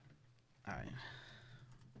All right.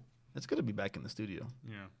 It's good to be back in the studio.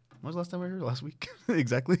 Yeah. When was the last time we were here? Last week?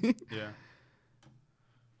 Exactly. Yeah.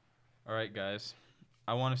 All right, guys.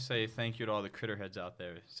 I want to say thank you to all the critter heads out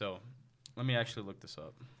there. So, let me actually look this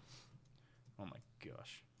up. Oh my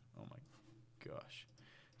gosh. Oh my gosh.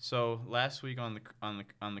 So, last week on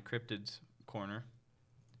the cryptids corner,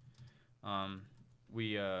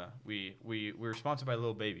 we were sponsored by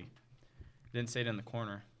Little Baby. Didn't say it in the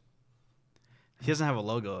corner. He doesn't have a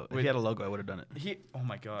logo. If he had a logo, I would have done it. Oh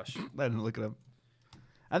my gosh. I didn't look it up.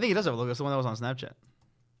 I think he does have a logo. It's the one that was on Snapchat.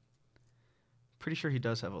 Pretty sure he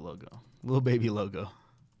does have a logo. Little Baby logo.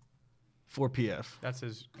 4PF. That's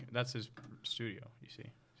his studio, you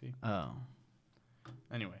see? Oh.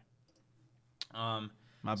 Anyway. My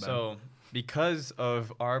bad. So, because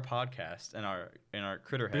of our podcast and our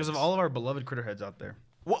critter heads. Because of all of our beloved critter heads out there.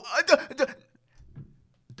 What?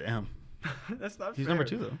 Damn. That's not He's fair. number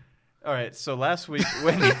 2, though. All right, so last week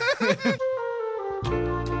when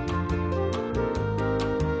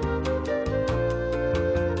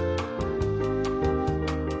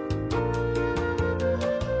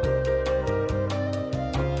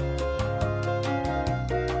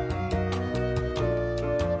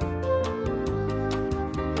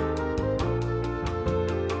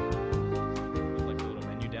like a little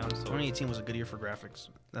menu down. So 2018 was a good year for graphics.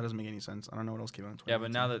 That doesn't make any sense. I don't know what else came out in 2018.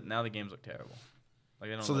 yeah, but now the games look terrible. Like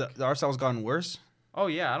they don't. So look... the art style's gotten worse? Oh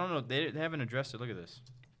yeah, I don't know. They haven't addressed it. Look at this.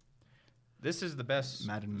 This is the best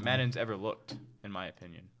Madden's ever looked, in my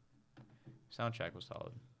opinion. Soundtrack was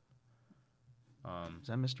solid. Is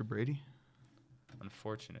that Mr. Brady?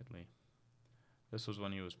 Unfortunately, this was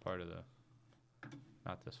when he was part of the.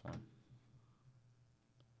 Not this one.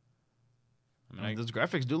 I mean, those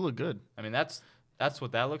graphics do look good. I mean, that's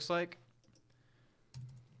what that looks like.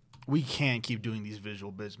 We can't keep doing these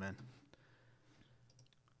visual bits, man.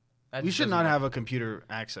 That We just should doesn't not look- have a computer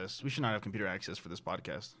access. We should not have computer access for this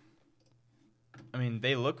podcast. I mean,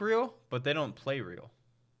 they look real, but they don't play real.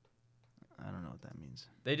 I don't know what that means.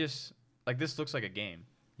 They just like this looks like a game.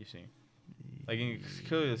 You see, like it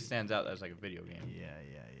clearly stands out as like a video game. Yeah.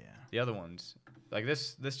 The other ones, like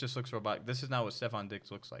this just looks robotic. This is not what Stefan Diggs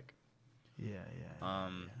looks like. Yeah.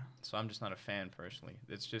 So I'm just not a fan personally.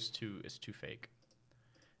 It's too fake.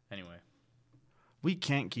 Anyway, We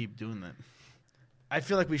can't keep doing that. I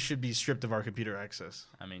feel like we should be stripped of our computer access.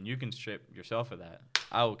 I mean, you can strip yourself of that.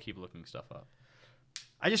 I will keep looking stuff up.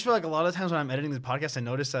 I just feel like a lot of times when I'm editing the podcast, I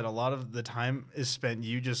notice that a lot of the time is spent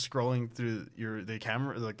you just scrolling through the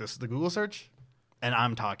camera, like the Google search, and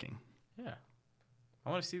I'm talking. Yeah, I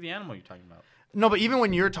want to see the animal you're talking about. No, but even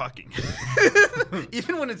when you're talking,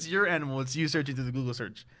 even when it's your animal, it's you searching through the Google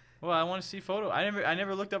search. Well, I want to see photo. I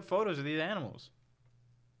never looked up photos of these animals.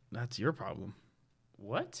 That's your problem.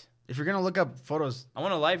 What? If you're gonna look up photos, I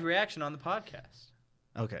want a live reaction on the podcast.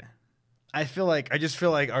 okay. I just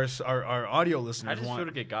feel like our audio listeners I just want. feel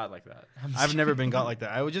to get got like that. I've never been got like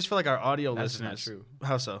that. I would just feel like our audio That's just listeners. not true.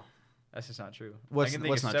 How so? That's just not true. What's- I can think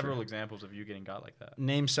what's of not several true? examples of you getting got like that.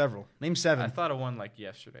 Name several. Name 7. I thought of one like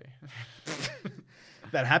yesterday.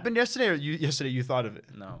 That happened yesterday, or yesterday you thought of it?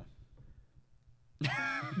 No.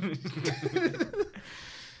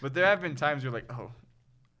 But there have been times you're like, oh,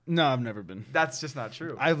 No, I've never been. that's just not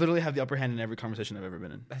true. I literally have the upper hand in every conversation I've ever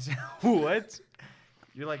been in. That's what?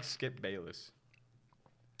 You're like Skip Bayless,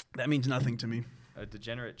 That means nothing to me. a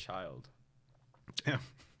degenerate child. Yeah.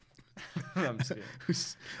 I'm just kidding.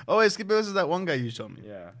 Oh, wait, Skip Bayless is that one guy you showed me.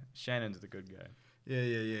 Yeah, Shannon's the good guy.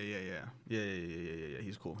 Yeah.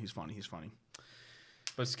 He's cool. He's funny.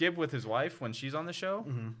 But Skip with his wife when she's on the show,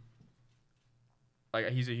 Mm-hmm. like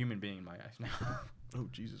he's a human being in my eyes now. Oh,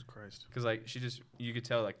 Jesus Christ. Because like you could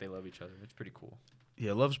tell like they love each other. It's pretty cool.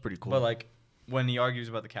 Yeah, Love's pretty cool. But like when he argues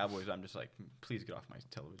about the Cowboys, I'm just like, please get off my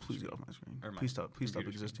television. Please screen. get off my screen. Or my Please stop computer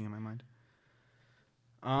existing in my mind.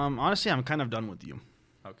 Honestly, I'm kind of done with you.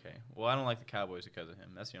 Okay. Well, I don't like the Cowboys because of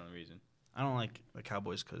him. That's the only reason. I don't like the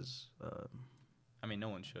Cowboys because. I mean, no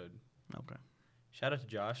one should. Okay. Shout out to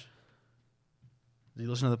Josh. Did you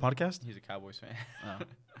listen to the podcast? He's a Cowboys fan. Oh.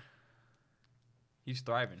 He's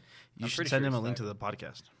thriving. You I'm should pretty send sure him a he's link to thriving. the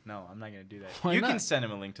podcast. No, I'm not going to do that. Why you not? can send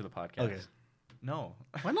him a link to the podcast. Okay. No.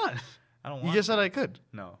 Why not? I don't You want just said to. I could.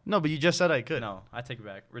 No. No, but you just said I could. No, I take it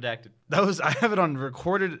back. Redacted. I have it on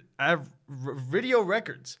recorded. I have video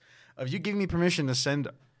records of you giving me permission to send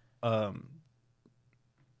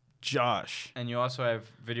Josh. And you also have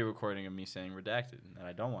video recording of me saying redacted, and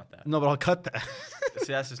I don't want that. No, but I'll cut that.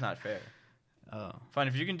 See, that's just not fair. Oh. Fine,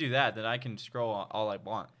 if you can do that, then I can scroll all I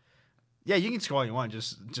want. Yeah, you can scroll all you want.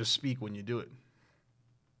 Just speak when you do it.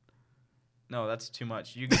 No, that's too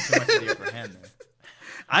much. You get too much of the upper hand there.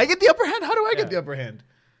 I get the upper hand? How do I Yeah. get the upper hand?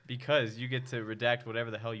 Because you get to redact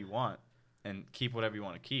whatever the hell you want. and keep whatever you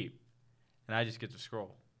want to keep, and I just get to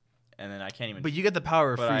scroll, and then I can't even. But you get the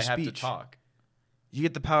power of but free I speech. have to talk. You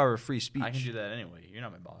get the power of free speech. I can do that anyway. You're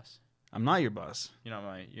not my boss. I'm not your boss. I'm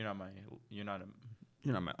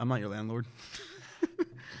not your landlord.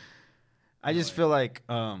 I just feel like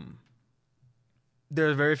there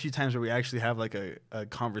are very few times where we actually have like a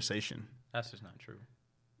conversation. That's just not true.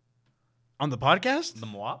 On the podcast? The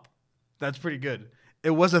MWAP? That's pretty good. It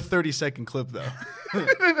was a 30-second clip, though. There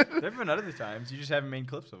have been other times. You just haven't made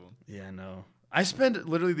clips of them. Yeah, no. I spend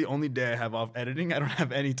literally the only day I have off editing. I don't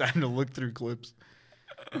have any time to look through clips.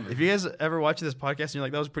 If you guys ever watch this podcast and you're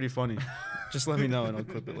like, that was pretty funny, just let me know and I'll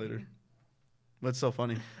clip it later. What's so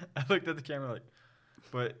funny? I looked at the camera like,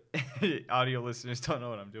 but audio listeners don't know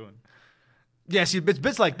what I'm doing. Yeah, see, it's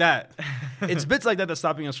bits like that. It's bits like that that's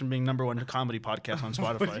stopping us from being #1 comedy podcast on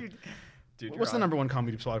Spotify. Dude, what's the #1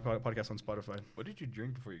 comedy podcast on Spotify? What did you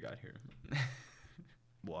drink before you got here?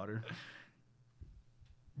 Water.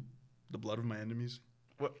 The blood of my enemies.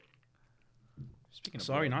 What? Speaking of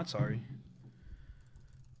sorry, blood. not sorry.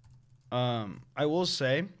 I will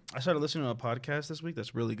say I started listening to a podcast this week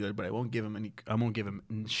that's really good, but I won't give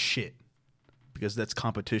him shit because that's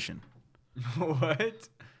competition. What?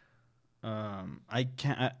 I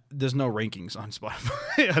can't. There's no rankings on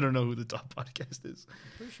Spotify. I don't know who the top podcast is. I'm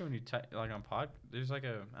pretty sure when you type like on pod, there's like I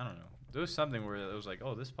don't know. There was something where it was like,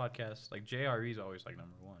 oh, this podcast, like JRE is always like #1.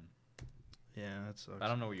 Yeah, that sucks. I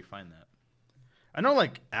don't know where you find that. I know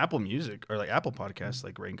like Apple Music or like Apple Podcasts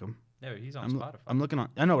like rank them. Yeah, but he's on Spotify. I'm looking on.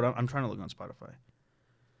 I know, but I'm trying to look on Spotify.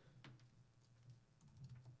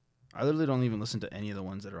 I literally don't even listen to any of the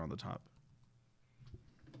ones that are on the top.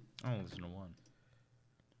 I only listen to one.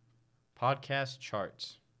 Podcast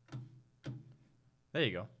charts. There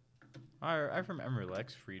you go. I'm from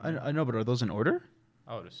Emerlex, Friedman. I know, but are those in order?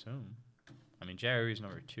 I would assume. I mean, JRE is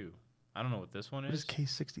 #2. I don't know what this one What is. is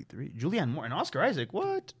K63? Julianne Moore and Oscar Isaac.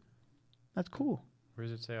 What? That's cool. Where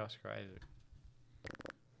does it say Oscar Isaac?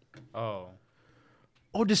 Oh.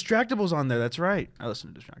 Oh, Distractable's on there. That's right. I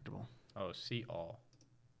listen to Distractable. Oh, see all.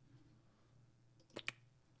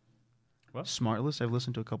 What? Smartless. I've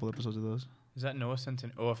listened to a couple episodes of those. Is that Noah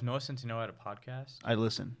Centineo? Oh, if Noah Centineo had a podcast? I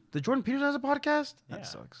listen. Did Jordan Peterson has a podcast? Yeah. That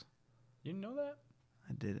sucks. You didn't know that?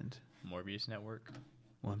 I didn't. Morbius Network.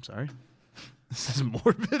 Well, I'm sorry. This is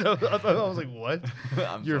morbid. I was like, what?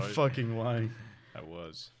 You're sorry. fucking lying. I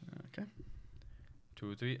was. Okay.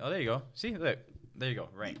 2 or 3. Oh, there you go. See, look. There you go.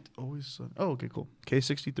 Ranked. Always. Oh, okay, cool.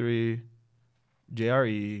 K63,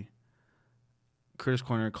 JRE, Critters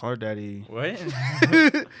Corner, Caller Daddy. What?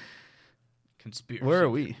 Conspiracy. Where are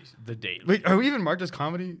we? The Daily. Wait, are we even marked as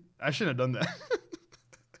comedy? I shouldn't have done that.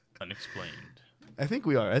 Unexplained. I think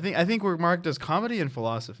we are. I think we're marked as comedy and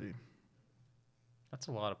philosophy. That's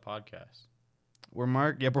a lot of podcasts. We're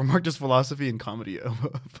marked as philosophy and comedy.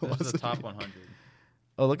 This is the top 100.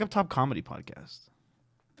 Oh, look up top comedy podcast.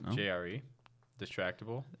 No? JRE.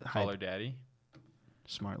 Distractable. Hype. Caller Daddy.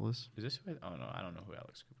 Smartless. Is this who oh no, I don't know who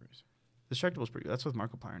Alex Cooper is. Distractable's pretty good. That's with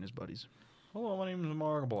Markiplier and his buddies. Hello, my name is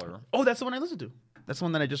Markiplier. Oh, that's the one I listened to. That's the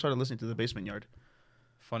one that I just started listening to, The Basement Yard.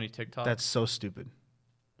 Funny TikTok. That's so stupid.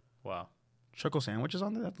 Wow. Chuckle Sandwich is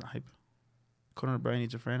on there? That's the hype. Conan O'Brien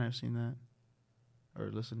Needs a Friend. I've seen that. Or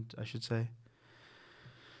listened, I should say.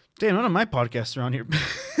 Damn, none of my podcasts are on here.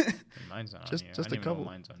 Mine's not just, on here. Just I don't a even know couple.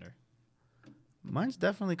 what mine's under. Mine's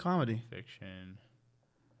definitely comedy. Fiction.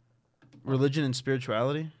 Religion and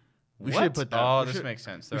spirituality. We What? should put that. Oh, this makes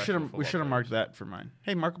sense. We should have marked that for mine.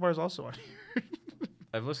 Hey, Markiplier's also on here.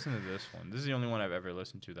 I've listened to this one. This is the only one I've ever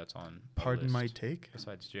listened to that's on. Pardon my take.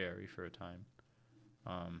 Besides JRE for a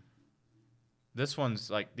time. This one's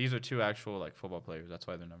like these are two actual like football players. That's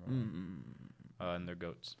why they're #1. And they're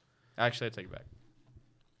goats. Actually, I take it back.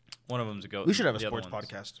 One of them's a goat. We should have a the other sports one's-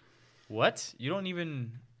 podcast. What? You don't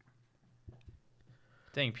even.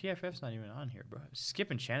 Dang, PFF's not even on here, bro.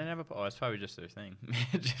 Skip and Shannon have a. Oh, that's probably just their thing.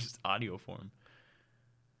 Just audio form.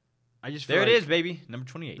 I just There feel it like is, baby. Number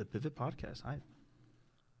 28. The Pivot Podcast.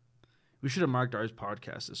 We should have marked ours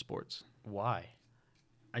podcast as sports. Why?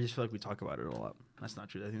 I just feel like we talk about it a lot. That's not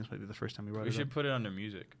true. I think this might be the first time we brought We it should up. put it under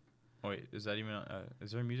music. Oh, wait, is that even?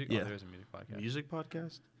 Is there music? Yeah. Oh, there is a music podcast. Music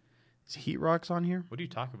podcast? Is Heat Rocks on here? What do you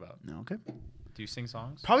talk about? No, okay. Do you sing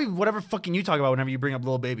songs? Probably whatever fucking you talk about whenever you bring up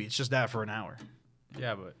Lil Baby. It's just that for an hour.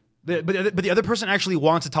 Yeah, but But the other person actually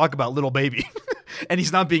wants to talk about Little Baby. And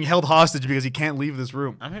he's not being held hostage because he can't leave this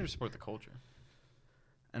room. I'm here to support the culture.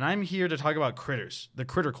 And I'm here to talk about critters. The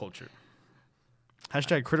critter culture.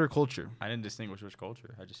 Hashtag critter culture. I didn't distinguish which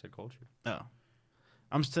culture. I just said culture. Oh.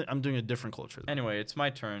 I'm doing a different culture. Anyway, it's my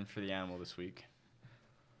turn for the animal this week.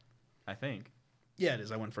 I think. Yeah, it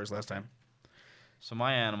is. I went first last time. So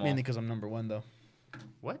my animal. Mainly because I'm #1, though.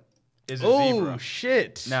 What? is a zebra. Oh,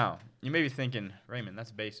 shit. Now, you may be thinking, Raymond,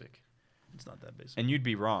 that's basic. It's not that basic. And you'd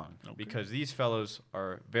be wrong Okay. because these fellows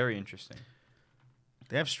are very interesting.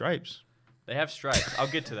 They have stripes. They have stripes. I'll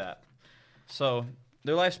get to that. So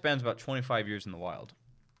their lifespan's about 25 years in the wild,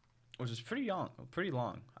 which is pretty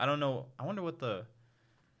long. I don't know. I wonder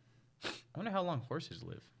how long horses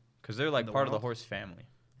live because they're like part of the horse family.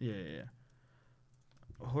 Yeah.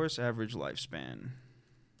 A horse average lifespan.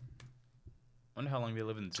 I wonder how long they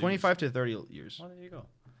live in zoos. 25 to 30 years. Well, there you go.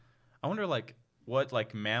 I wonder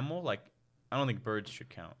what mammal, I don't think birds should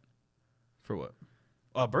count. For what?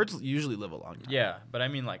 Birds usually live a long time. Yeah, but I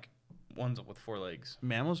mean ones with 4 legs.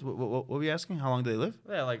 Mammals? What were we asking? How long do they live?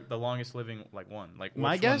 Yeah, like the longest living one. Like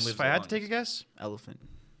My which guess, one lives if I the had to take a longest? guess, elephant.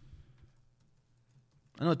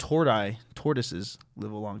 I know tortoises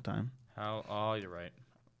live a long time, Oh, you're right.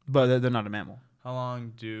 but they're not a mammal. How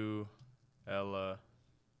long do Ella?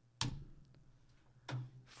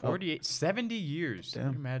 48, 70 years. Damn.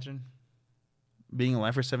 Can you imagine? Being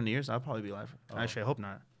alive for 70 years, I'll probably be alive. Oh. Actually, I hope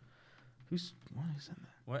not. Why is that?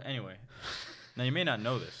 What? Anyway, now you may not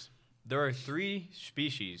know this. There are 3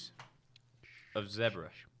 species of zebra.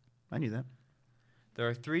 I knew that. There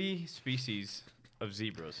are 3 species of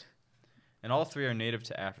zebras, and all 3 are native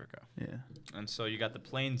to Africa. Yeah. And so you got the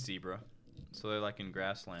plain zebra. So they're like in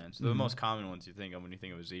grasslands. They're the most common ones you think of when you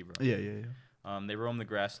think of a zebra. Yeah. They roam the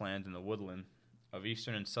grasslands and the woodland of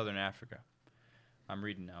eastern and southern Africa. I'm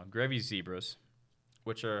reading now. Grevy zebras,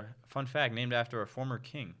 which are, fun fact, named after a former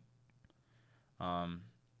king.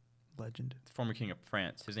 Legend. The former king of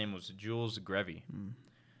France. His name was Jules Grevy.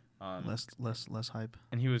 Less hype.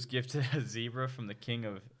 And he was gifted a zebra from the king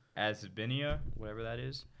of Asbinia, whatever that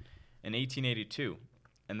is, in 1882.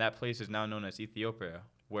 And that place is now known as Ethiopia,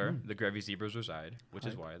 where the Grevy zebras reside, which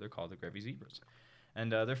is why they're called the Grevy zebras.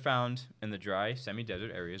 And they're found in the dry,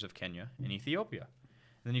 semi-desert areas of Kenya and Ethiopia.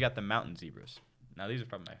 And then you got the mountain zebras. Now, these are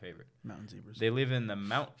probably my favorite. Mountain zebras. They live in the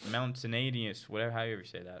mountainous, whatever, how you ever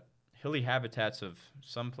say that, hilly habitats of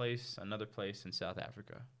another place in South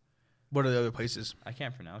Africa. What are the other places? I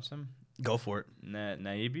can't pronounce them. Go for it.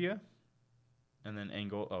 Namibia, and then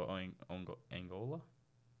Angola.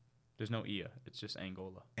 There's no Ia. It's just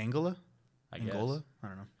Angola. Angola? I guess. Angola? I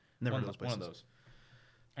don't know. Never heard of those places. One of those.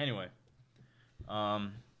 Anyway,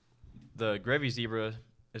 the Grevy zebra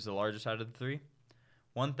is the largest out of the 3.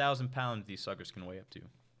 1,000 pounds these suckers can weigh up to.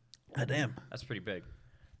 God damn. That's pretty big.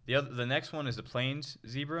 The next one is the plains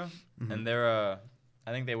zebra, and they're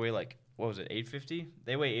I think they weigh 850?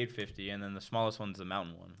 They weigh 850, and then the smallest one's the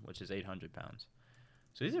mountain one, which is 800 pounds.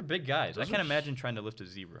 So these are big guys. I can't imagine trying to lift a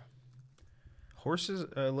zebra. Horses,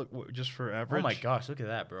 just for average. Oh my gosh, look at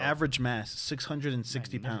that, bro. Average mass,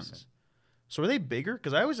 660 pounds. So are they bigger?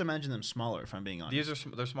 Because I always imagine them smaller, if I'm being honest.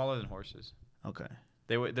 They're smaller than horses. Okay.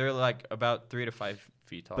 They're like about 3 to 5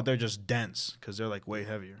 feet tall. But they're just dense, because they're way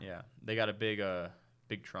heavier. Yeah, they got a big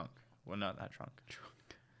trunk. Well, not that trunk.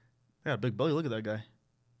 They got a big belly. Look at that guy.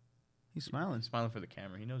 He's smiling. Smiling for the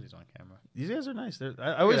camera. He knows he's on camera. These guys are nice.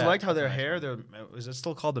 I always liked how their That's a nice hair, is it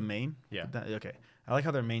still called the mane? Yeah. Okay. I like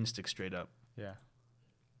how their mane sticks straight up. Yeah.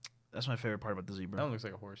 That's my favorite part about the zebra. That one looks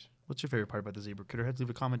like a horse. What's your favorite part about the zebra? Critterheads, leave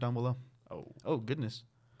a comment down below. Oh, goodness.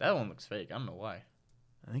 That one looks fake. I don't know why.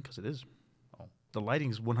 I think because it is. Oh. The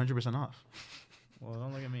lighting's 100% off. Well,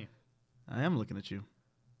 don't look at me. I am looking at you.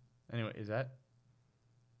 Anyway, is that?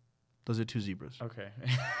 Those are 2 zebras. Okay.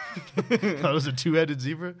 That was a 2-headed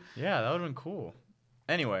zebra? Yeah, that would have been cool.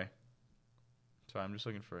 Anyway. Sorry, I'm just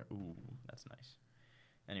looking for... Ooh, that's nice.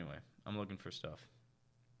 Anyway, I'm looking for stuff.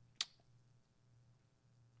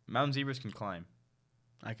 Mountain zebras can climb.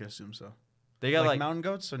 I can assume so. They got mountain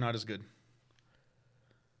goats are not as good.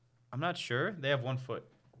 I'm not sure. They have 1 foot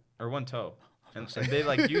or 1 toe. And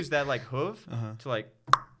they use that hoof to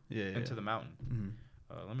into the mountain. Mm-hmm.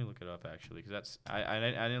 Let me look it up actually, because that's I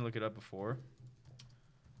didn't look it up before.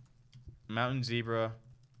 Mountain zebra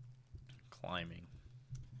climbing.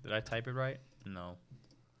 Did I type it right? No.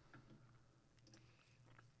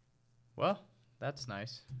 Well, that's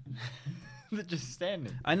nice. They're just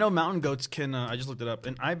standing. I know mountain goats can, I just looked it up.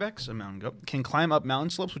 An ibex, a mountain goat, can climb up mountain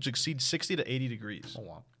slopes which exceed 60 to 80 degrees. Oh,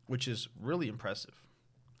 wow. Which is really impressive.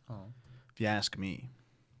 Oh. If you ask me.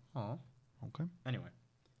 Oh. Okay. Anyway.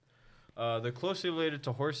 They're closely related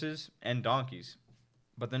to horses and donkeys,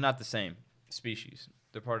 but they're not the same species.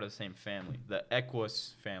 They're part of the same family, the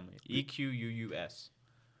Equus family. Equus.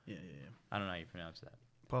 Yeah. I don't know how you pronounce that.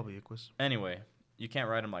 Probably Equus. Anyway, you can't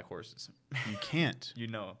ride them like horses. You can't. You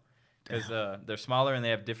know, because they're smaller and they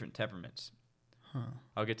have different temperaments. Huh.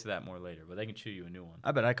 I'll get to that more later, but they can chew you a new one.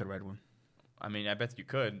 I bet I could ride one. I mean, I bet you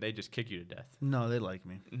could. They just kick you to death. No, they like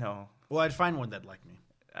me. No. Well, I'd find one that'd like me.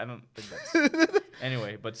 I don't think that's...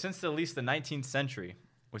 Anyway, but since at least the 19th century,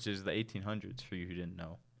 which is the 1800s for you who didn't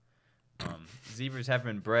know, zebras have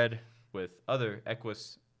been bred with other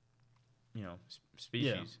equus,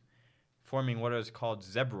 species, forming what is called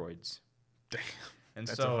zebroids. And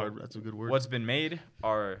That's so that's a good word. what's been made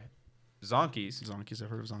are zonkies. Zonkies? I've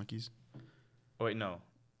heard of zonkies. Oh, wait, no.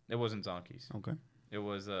 It wasn't zonkies. Okay. It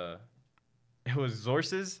was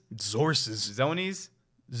zorses, Zorses. zonies,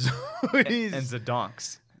 Zonies. and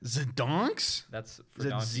zedonks. Zedonks? That's for Is it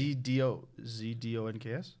donkey.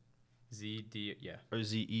 Z-D-O-N-K-S? Z-D, yeah. Or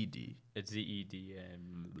Z-E-D? It's Z-E-D.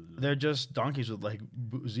 And They're just donkeys with, like,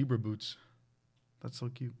 zebra boots. That's so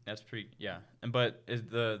cute. that's pretty, yeah. But is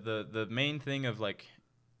the main thing of, like,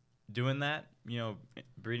 doing that,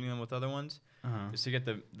 breeding them with other ones, is to get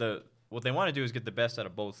what they want to do is get the best out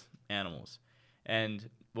of both animals. And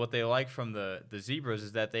what they like from the zebras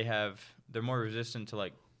is that they're more resistant to,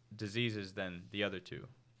 like, diseases than the other two.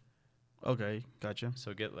 Okay, gotcha.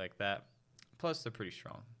 So get like that. Plus, they're pretty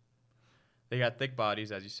strong. They got thick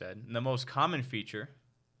bodies, as you said. And the most common feature,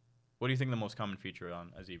 what do you think the most common feature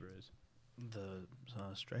on a zebra is? The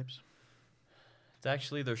stripes? It's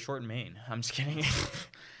actually their short mane. I'm just kidding.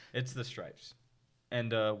 It's the stripes.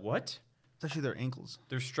 And what? It's actually their ankles.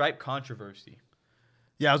 There's stripe controversy.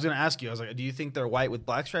 Yeah, I was going to ask you. I was like, do you think they're white with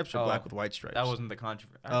black stripes or black with white stripes? That wasn't the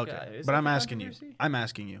controversy. Okay, but I'm asking you. I'm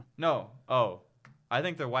asking you. No. Oh, I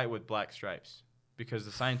think they're white with black stripes because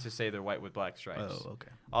the scientists say they're white with black stripes. Oh,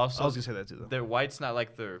 okay. Also, I was going to say that too, though. their white's not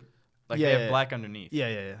like they have black underneath.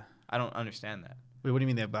 Yeah. I don't understand that. Wait, what do you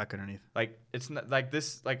mean they have black underneath? Like, it's not like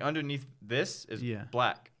this, like underneath this is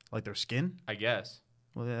black. Like their skin? I guess.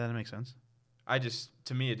 Well, yeah, that makes sense.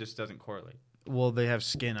 To me, it just doesn't correlate. Well, they have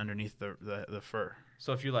skin underneath the fur.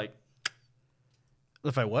 So if you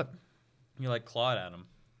If I what? You clawed at them.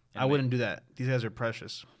 I wouldn't do that. These guys are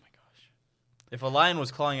precious. Oh my gosh. If a lion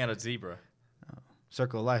was clawing at a zebra.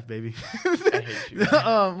 Circle of life, baby. I hate you.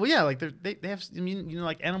 Well, yeah, like they have. I mean,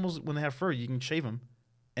 like animals when they have fur, you can shave them,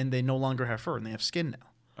 and they no longer have fur, and they have skin now.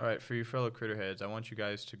 All right, for you fellow critter heads, I want you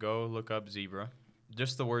guys to go look up zebra,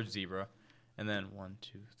 just the word zebra, and then 1,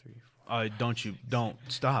 2, 3, 4. Don't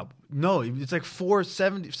stop. No, it's like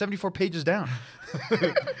 74 pages down.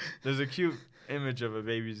 There's a cute image of a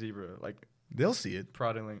baby zebra, like they'll see it.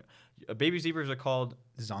 prodding. Baby zebras are called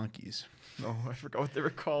zonkies. No, I forgot what they were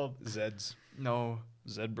called. Zeds. No.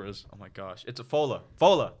 Zebras. Oh my gosh. It's a fola.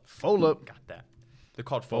 Fola. Fola. Got that. They're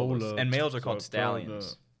called folas. Fola. And males are called So stallions.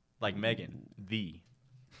 fola. Like Megan.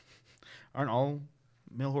 Aren't all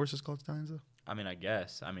male horses called stallions, though? I mean, I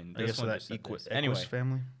guess. I mean, I this guess so one that just said Equus this. Anyway,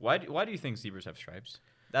 family. why do you think zebras have stripes?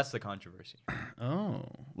 That's the controversy. Oh.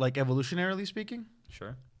 Like evolutionarily speaking?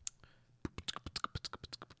 Sure.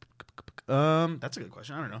 That's a good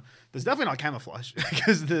question. I don't know. There's definitely not camouflage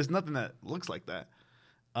because there's nothing that looks like that.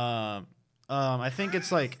 I think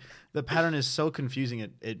it's like the pattern is so confusing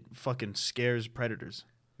it fucking scares predators.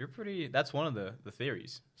 That's one of the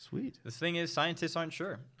theories. Sweet. The thing is, scientists aren't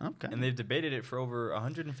sure. Okay. And they've debated it for over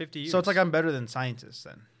 150 years. So it's like I'm better than scientists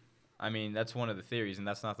then. I mean, that's one of the theories, and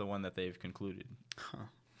that's not the one that they've concluded. Huh.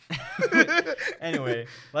 Anyway,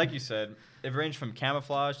 like you said, they've ranged from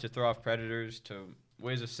camouflage to throw off predators to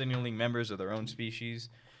ways of signaling members of their own species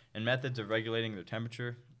and methods of regulating their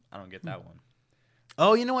temperature. I don't get that one.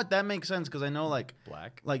 Oh, you know what? That makes sense because I know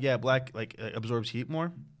Black? black absorbs heat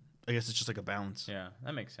more. I guess it's just like a balance. Yeah,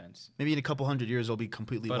 that makes sense. Maybe in a couple hundred years it'll be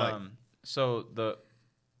completely white. So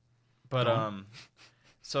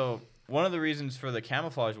one of the reasons for the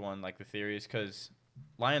camouflage one, like the theory, is because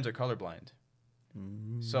lions are colorblind.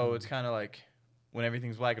 So it's kind of like when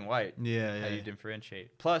everything's black and white. Yeah. How do you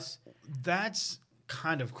differentiate? Plus, that's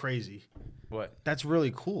kind of crazy. What? That's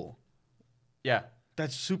really cool. Yeah.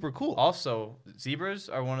 That's super cool. Also, zebras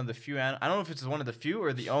are one of the few. I don't know if it's one of the few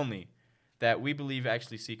or the only that we believe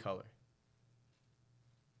actually see color.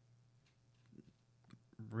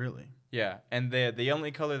 Really? Yeah, and the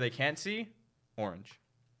only color they can't see, orange.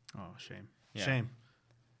 Oh, shame. Yeah. Shame.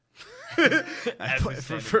 As we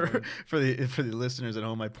stand for the listeners at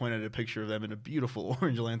home, I pointed a picture of them in a beautiful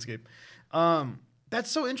orange landscape. That's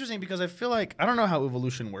so interesting because I feel like I don't know how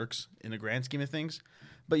evolution works in the grand scheme of things,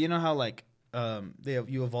 but you know how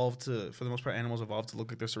you evolve to, for the most part, animals evolve to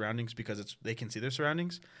look like their surroundings because they can see their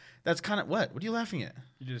surroundings. That's kind of what? What are you laughing at?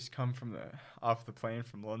 You just come off the plane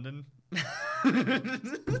from London.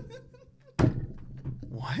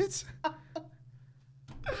 What?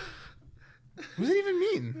 What does it even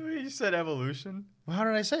mean? You said evolution. Well, how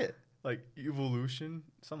did I say it? Like evolution,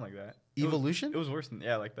 something like that. Evolution? It was worse than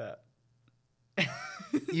like that.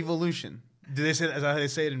 Evolution. Do they say that? Is that how they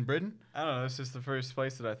say it in Britain? I don't know. It's just the first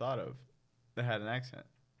place that I thought of that had an accent.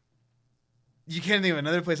 You can't think of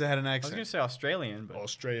another place that had an I was accent. gonna say Australian, but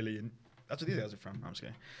Australian. That's what these guys are from. I'm just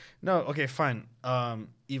kidding. No, okay, fine.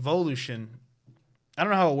 Evolution. I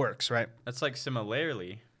don't know how it works, right? that's like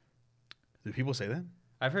similarly. Do people say that?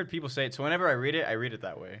 I've heard people say it. So whenever I read it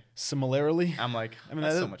that way. Similarly? I'm like, I mean,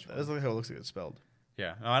 that's that so is, much fun. that's like how it looks like it's spelled.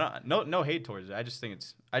 Yeah, no, I don't. No hate towards it. I just think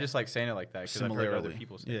I just like saying it like that because I've heard other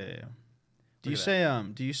people say. Yeah, it. yeah.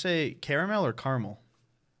 Do you say caramel or caramel?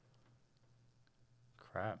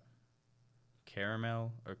 Crap.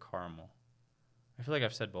 Caramel or caramel? I feel like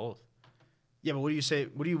I've said both. Yeah, but what do you say?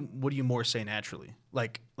 What do you more say naturally?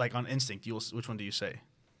 Like on instinct, which one do you say?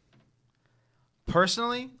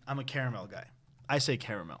 Personally, I'm a caramel guy. I say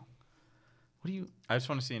caramel. What do you? I just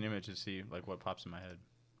want to see an image to see like what pops in my head.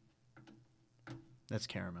 That's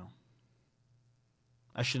caramel.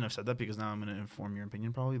 I shouldn't have said that because now I'm going to inform your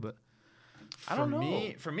opinion probably, but I don't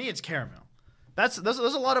know. For me, it's caramel. There's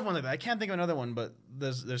a lot of ones like that. I can't think of another one, but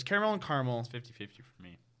there's caramel and caramel. It's 50-50 for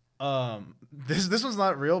me. This one's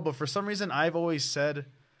not real, but for some reason I've always said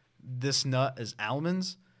this nut is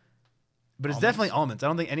almonds, but it's definitely almonds. I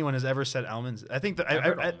don't think anyone has ever said almonds. I think that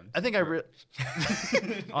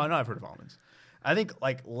Oh no, I've heard of almonds. I think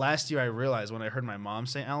like last year I realized when I heard my mom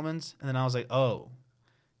say almonds, and then I was like, oh,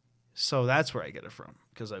 so that's where I get it from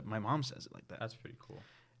because my mom says it like that. That's pretty cool.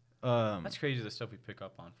 That's crazy the stuff we pick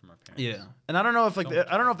up on from our parents. Yeah, and I don't know if I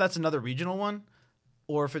don't know if that's another regional one,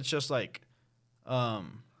 or if it's just like,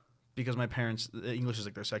 because my parents English is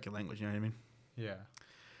like their second language. You know what I mean? Yeah.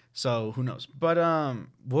 So who knows? But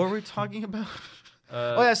what were we talking about?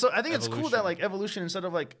 Oh yeah, so I think it's cool that like evolution instead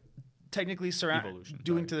of like technically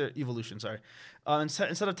evolution. Sorry,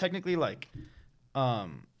 instead of technically like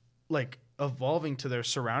evolving to their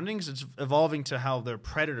surroundings, it's evolving to how their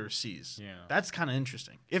predator sees. Yeah, that's kind of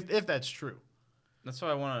interesting. If that's true, that's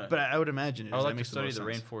what I want to. But I would imagine it. I would like to study the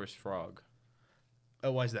rainforest frog.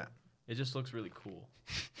 Oh, why is that? It just looks really cool.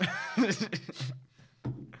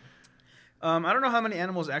 I don't know how many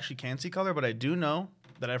animals actually can see color, but I do know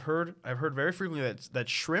that I've heard very frequently that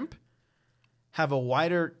shrimp have a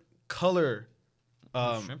wider color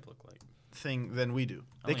what does shrimp look like? Thing than we do.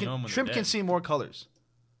 Shrimp can see more colors.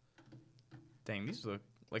 Dang, these look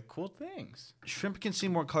like cool things. Shrimp can see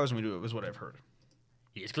more colors than we do, is what I've heard.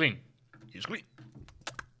 He's clean.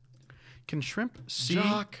 Can shrimp see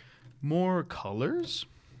more colors?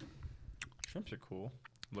 Shrimps are cool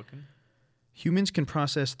looking. Humans can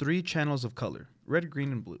process 3 channels of color, red,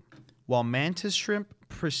 green, and blue, while mantis shrimp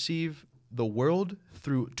perceive the world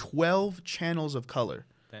through 12 channels of color.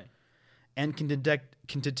 Dang. And can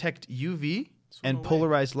detect UV and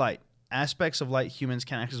polarized light, aspects of light humans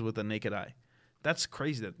can access with the naked eye. That's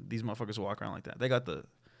crazy that these motherfuckers walk around like that. They got the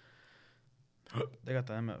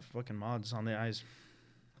MF fucking mods on their eyes.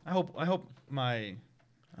 I hope my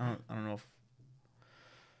I don't know if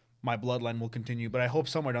my bloodline will continue, but I hope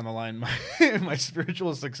somewhere down the line my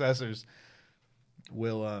spiritual successors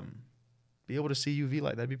will be able to see UV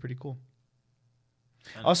light. That'd be pretty cool.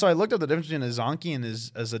 Also, I looked up the difference between a zonkey and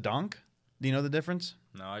a zadonk. Do you know the difference?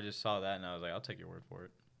 No, I just saw that and I was like, I'll take your word for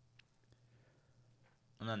it.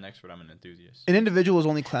 I'm not an expert. I'm an enthusiast. An individual is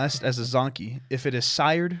only classed as a zonkey if it is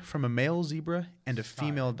sired from a male zebra and a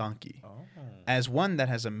female donkey. Oh. As one that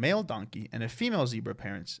has a male donkey and a female zebra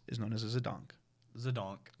parents is known as a zadonk.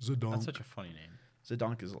 Zadonk. That's such a funny name.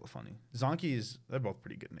 Zadonk is a little funny. Zonky they're both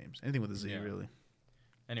pretty good names. Anything with a Z, really.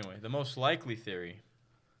 Anyway, the most likely theory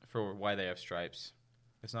for why they have stripes,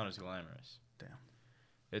 it's not as glamorous. Damn.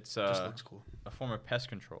 It's just looks cool. A form of pest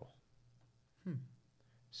control.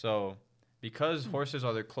 So, because horses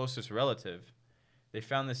are their closest relative, they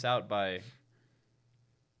found that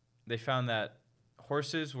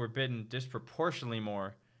horses were bitten disproportionately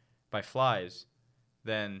more by flies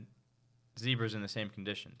than zebras in the same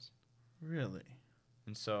conditions. Really?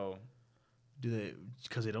 And so,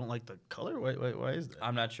 because they don't like the color? Why is that?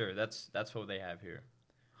 I'm not sure. That's what they have here.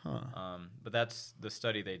 Huh. But that's the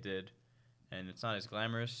study they did, and it's not as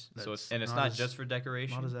glamorous. It's not just for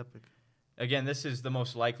decoration. Not as epic. Again, this is the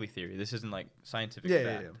most likely theory. This isn't like scientific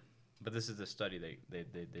fact. Yeah. But this is the study they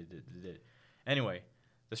did. Anyway,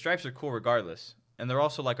 the stripes are cool regardless, and they're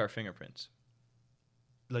also like our fingerprints.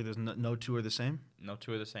 Like there's no two are the same? No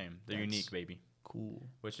two are the same. They're unique, baby. Cool.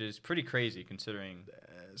 Which is pretty crazy considering.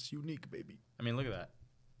 That's unique, baby. I mean, look at that.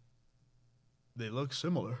 They look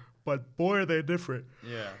similar, but boy, are they different.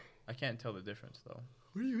 Yeah. I can't tell the difference, though.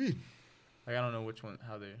 What do you mean? Like, I don't know which one,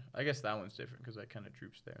 I guess that one's different because that kind of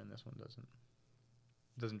droops there, and this one doesn't.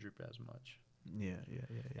 It doesn't droop as much. Yeah.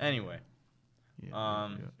 Anyway.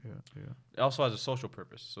 Yeah. It also has a social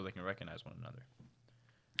purpose, so they can recognize one another.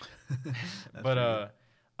 But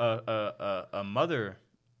a mother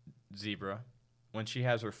zebra, when she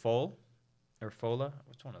has her foal, or fola.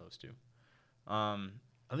 What's one of those two?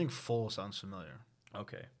 I think foal sounds familiar.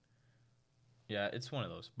 Okay. Yeah, it's one of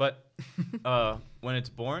those. But when it's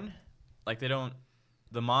born, like the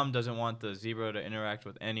mom doesn't want the zebra to interact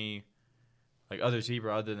with any like other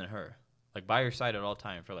zebra other than her. Like by her side at all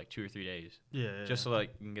time for like 2 or 3 days. Yeah. Just so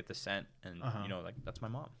like you can get the scent and Uh-huh. like that's my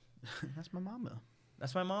mom. That's my mama.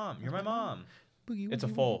 That's my mom. You're my mom. Boogie, It's a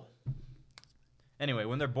foal. Anyway,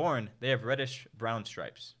 when they're born, they have reddish brown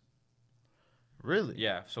stripes. Really?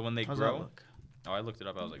 Yeah. So when they How's grow, that look? I looked it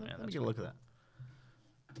up. I was like, man, Let me that's get a look at that.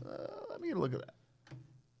 Let me get a look at that.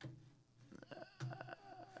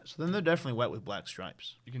 So then they're definitely wet with black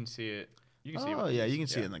stripes. You can see it. You can see it. Oh yeah, you can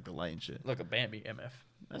see it in like the light and shit. Look, a Bambi MF.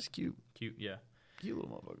 That's cute. Cute, yeah. Cute little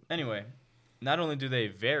motherfucker. Anyway, not only do they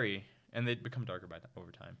vary, and they become darker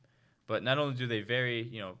over time, but not only do they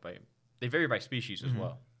vary, they vary by species as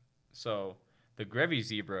well. So the Grevy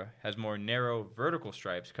zebra has more narrow vertical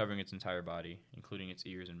stripes covering its entire body, including its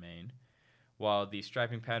ears and mane, while the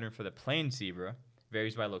striping pattern for the plain zebra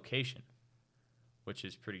varies by location, which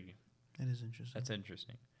is pretty. That is interesting. That's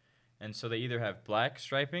interesting. And so they either have black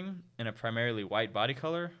striping and a primarily white body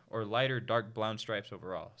color, or lighter dark brown stripes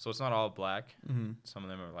overall. So it's not all black. Mm-hmm. Some of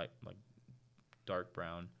them are like dark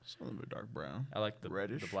brown. Some of them are dark brown. I like the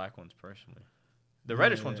reddish. the black ones personally. The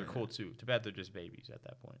reddish ones are cool too. Too bad they're just babies at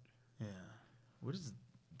that point. Yeah. What is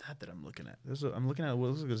that I'm looking at? I'm looking at what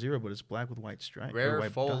looks like a zero, but it's black with white stripes. Rare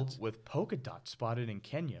white foal dots. with polka dots spotted in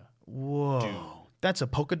Kenya. Whoa. Dude. That's a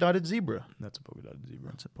polka dotted zebra. That's a polka dotted zebra.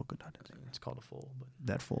 That's a polka dotted zebra. It's called a foal, but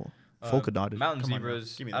That foal. Polka dotted. Mountain Come on,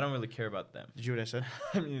 zebras. give me I that. don't really care about them. Did you hear what I said?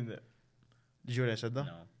 I mean, Did you hear what I said though?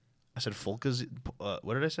 no. I said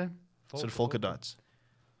what did I say? I said polka dots.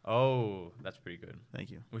 Oh, that's pretty good. Thank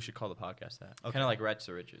you. We should call the podcast that. Okay. Kind of like Rats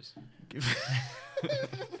to Riches.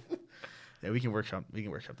 Yeah, we can workshop the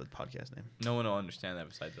podcast name. No one will understand that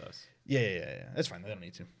besides us. Yeah. That's fine. They don't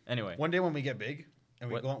need to. Anyway, One day when we get big and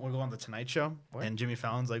we'll go on the Tonight Show, What? and Jimmy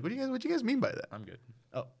Fallon's like, "What do you guys mean by that?" I'm good.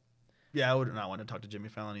 Yeah, I would not want to talk to Jimmy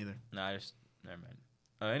Fallon either. Nah, never mind.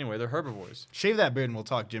 Anyway, they're herbivores. Shave that beard and we'll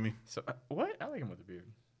talk, Jimmy. So what? I like him with a beard.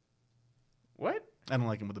 What? I don't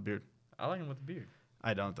like him with a beard. I like him with a beard.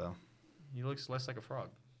 I don't though. He looks less like a frog.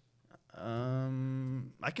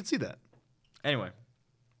 I could see that. Anyway,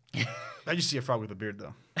 I just see a frog with a beard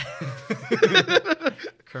though.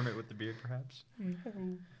 Kermit with the beard, perhaps.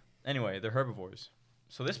 Anyway, they're herbivores,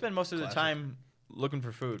 so they spend most of the Classic. time looking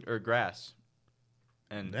for food or grass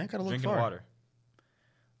and They ain't gotta look drinking far.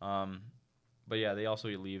 water. But yeah, they also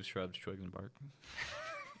eat leaves, shrubs, twigs, and bark.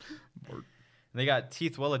 And they got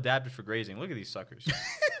teeth well adapted for grazing. Look at these suckers.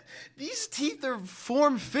 These teeth are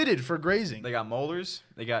form fitted for grazing. They got molars.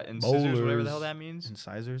 They got incisors, whatever Molars. the hell that means.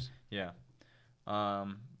 Incisors. Yeah. But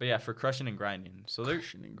yeah, for crushing and grinding. So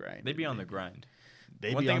Crushing and grinding. they be on the grind.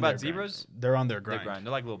 They One be thing on about their grind. zebras, they're on their They grind. grind.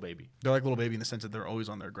 They're like little baby. They're like little baby in the sense that they're always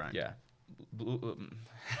on their grind. Yeah. I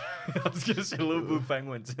was gonna say little blue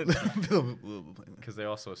penguins because they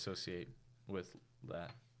also associate with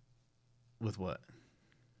that With what?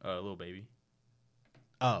 little baby.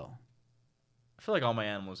 Oh, I feel like all my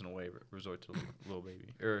animals in a way resort to little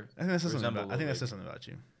baby or I think that says something resemble about. I think that little says something about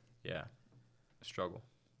you. baby. Yeah, struggle.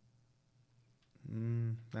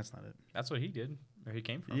 That's not it. That's what he did, where he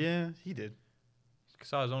came from. Yeah, he did.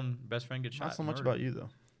 Saw his own best friend get shot. Not so much murdered. about you though.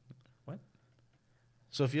 What?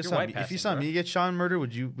 So if you You're saw white me, if you passing, saw bro. me get shot and murdered,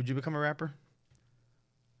 would you become a rapper?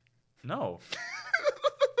 No.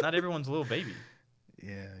 Not everyone's a little baby.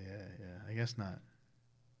 Yeah. I guess not.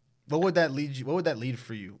 What would that lead you? What would that lead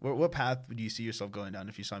for you? What path would you see yourself going down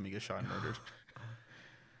if you saw me get shot and murdered?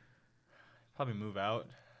 Probably move out.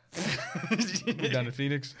 Move down to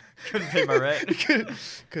Phoenix. Couldn't pay my rent.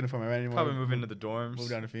 Couldn't find my rent anymore. Probably move into the dorms. Move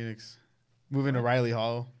down to Phoenix. Move into Riley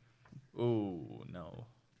Hall. Ooh, no.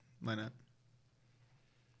 Why not?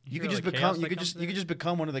 You You hear could just all the become. chaos You that could comes just. with You it? could just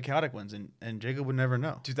become one of the chaotic ones, and Jacob would never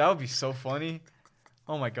know. Dude, that would be so funny.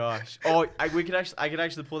 Oh my gosh. Oh, I could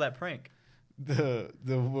actually pull that prank.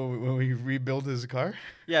 When we rebuild his car.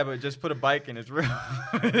 Yeah, but just put a bike in his room.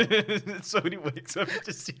 So when he wakes up, he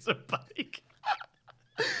just sees a bike.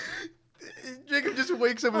 Jacob just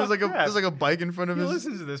wakes up and Oh, crap. there's like a bike in front of He his.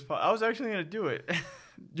 listens to this. I was actually gonna do it.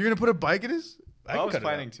 You're gonna put a bike in his? I can was cut it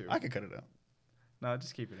planning out. to. I could cut it out. No,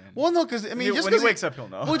 just keep it in. Well, no, because I mean, just when he 'cause wakes up, he'll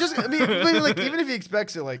know. Well, just I mean, like even if he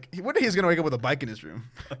expects it, like one day he's gonna wake up with a bike in his room.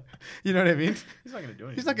 You know what I mean? He's not gonna do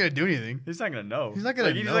anything. He's not gonna do anything. He's not gonna know. He's not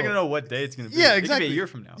gonna He's know. not gonna know what day it's gonna be. Yeah, It exactly. could be a year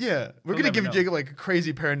from now. Yeah, we're He'll gonna never give know. Jacob like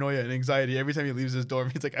crazy paranoia and anxiety every time he leaves his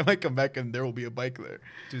dorm. He's like, I might come back and there will be a bike there.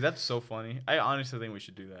 Dude, that's so funny. I honestly think we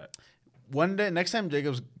should do that. One day, next time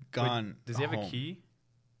Jacob's Wait, gone, does he have home, a key?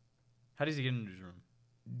 How does he get into his room?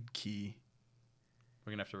 Key. What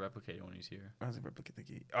We're gonna have to replicate it when he's here. I was gonna replicate the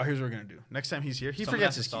key. Oh, here's what we're gonna do. Next time he's here, he Someone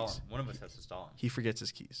forgets has his to keys. stall him. One of us has to stall him. He forgets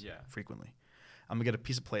his keys. Yeah. Frequently. I'm gonna get a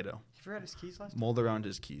piece of Play-Doh, He forgot his keys last time? mold around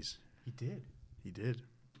his keys. He did. He did.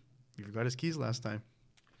 He forgot his keys last time.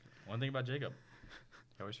 One thing about Jacob.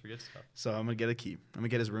 He always forgets stuff. So I'm gonna get a key. I'm gonna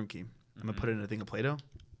get his room key. I'm gonna put it in a thing of Play-Doh,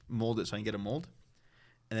 mold it so I can get a mold,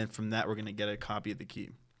 and then from that we're gonna get a copy of the key.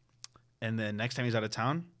 And then next time he's out of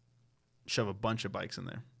town, shove a bunch of bikes in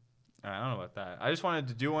there. I don't know about that. I just wanted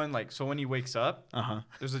to do one like so when he wakes up,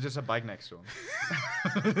 there's just a bike next to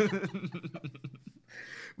him.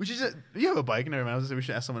 We should just, you have a bike. Never mind. I was gonna say we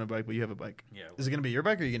should ask someone a bike, but you have a bike. Yeah. Is it gonna be your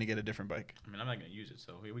bike or are you gonna get a different bike? I mean, I'm not gonna use it,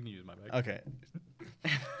 so we can use my bike.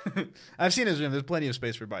 Okay. I've seen his room. There's plenty of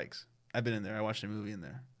space for bikes. I've been in there. I watched a movie in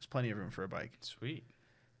there. There's plenty of room for a bike. Sweet.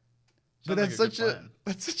 But Sounds that's like a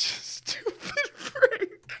good such a plan. stupid prank.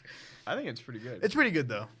 I think it's pretty good. It's pretty good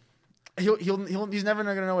though. He's never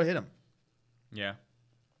gonna know what hit him. Yeah.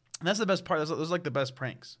 And that's the best part. Those are like the best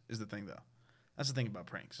pranks. Is the thing though. That's the thing about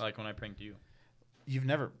pranks. Like when I pranked you. You've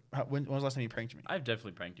never. When was the last time you pranked me? I've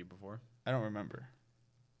definitely pranked you before. I don't remember.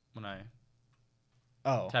 When I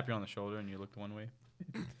Oh. tap you on the shoulder and you looked one way.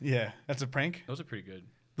 Yeah, that's a prank. Those are pretty good.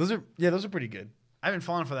 Those are pretty good. I haven't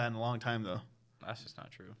fallen for that in a long time though. That's just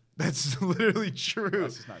not true. That's literally true.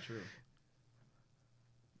 That's just not true.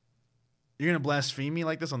 You're gonna blaspheme me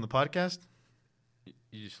like this on the podcast?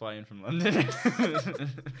 You just fly in from London.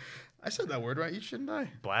 I said that word right. You shouldn't I?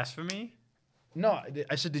 Blasphemy? No,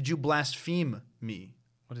 I said, did you blaspheme me?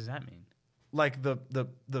 What does that mean? Like the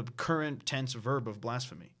current tense verb of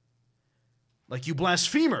blasphemy. Like you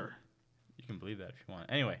blasphemer. You can believe that if you want.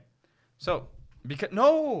 Anyway, so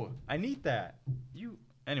I need that.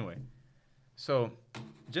 Anyway. So,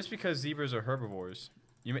 just because zebras are herbivores,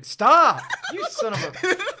 you may stop. You son of a.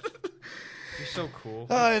 You're so cool.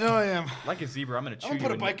 I know I am. Like a zebra, I'm gonna chew I'm you. gonna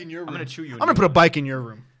put a bike in your room. I'm gonna chew you. I'm gonna put a bike in your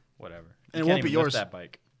room. Whatever. And You it can't won't be even yours. lift that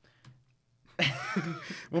bike.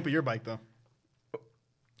 Won't be your bike though.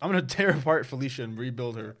 I'm gonna tear apart Felicia and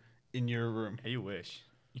rebuild her in your room. Hey, you wish.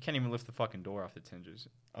 You can't even lift the fucking door off the Tingers.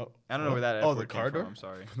 Oh, I don't know where that. Oh, F the word car came from. door. I'm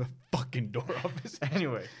sorry. The fucking door office.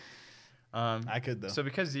 Anyway, I could though. so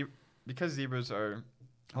because zebras are,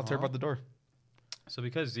 I'll tear apart the door. So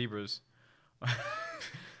because zebras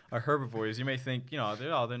are herbivores, you may think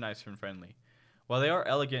they're nice and friendly. While they are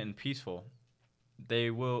elegant and peaceful, they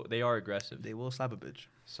are aggressive. They will slap a bitch.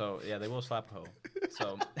 So yeah, they will slap a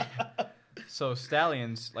hoe. So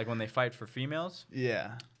stallions, like when they fight for females,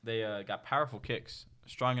 Yeah. they got powerful kicks,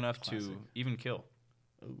 strong enough Classic. to even kill.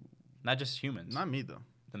 Ooh. Not just humans, Not me though.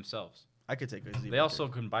 themselves. I could take a zebra. They also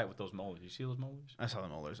kick. can bite with those molars. You see those molars? I saw the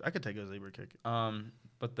molars. I could take a zebra kick.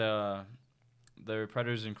 But their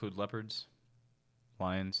predators include leopards,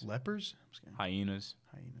 lions, Lepers? I'm scared. hyenas,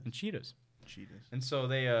 Hyenas. and cheetahs. Cheetahs. And so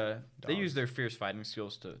they use Dogs. their fierce fighting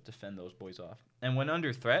skills to fend those boys off. And when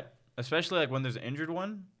under threat, especially like when there's an injured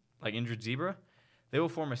one, like injured zebra, they will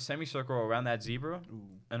form a semicircle around that zebra Ooh.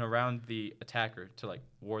 and around the attacker to like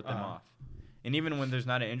ward them Uh-huh. off. And even when there's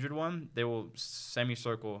not an injured one, they will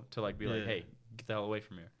semicircle to like be like, Yeah. hey, get the hell away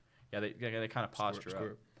from here. Yeah, they kind of posture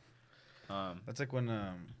Squirt. up. That's like when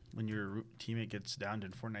your teammate gets downed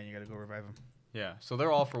in Fortnite, you gotta go revive him. Yeah, so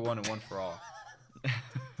they're all for one and one for all.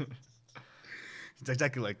 It's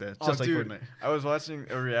exactly like that. Oh, Just like dude. Fortnite. I was watching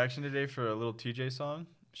a reaction today for a Little TJ song.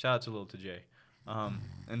 Shout out to Little TJ.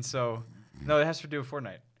 And so, no, it has to do with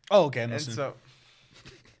Fortnite. Oh, okay. I'm And listening. so,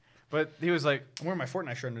 but he was like, I'm wearing my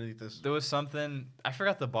Fortnite shirt underneath this. there was something, I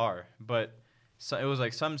forgot the bar, but so it was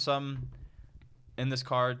like some in this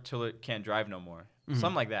car till it can't drive no more.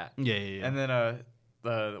 Something like that. Yeah. And then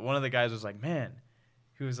one of the guys was like, man,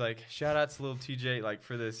 he was like, shout out to Little TJ like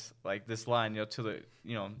for this line, to the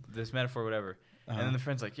this metaphor or whatever. And then the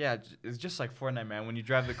friend's like, yeah, it's just like Fortnite, man. When you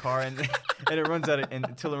drive the car and and it runs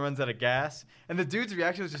until it runs out of gas. And the dude's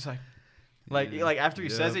reaction was just like after he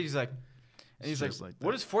says it, he's like, and he's Just like, like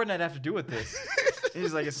what does Fortnite have to do with this? And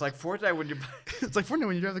he's like, it's like Fortnite when you. It's like Fortnite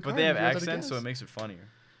when you drive the car. But they have and it runs out of accents, so gas. it makes it funnier.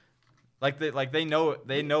 They know what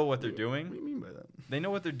they're What do doing. you mean by that? They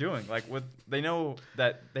know what they're doing. They know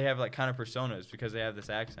that they have like kind of personas because they have this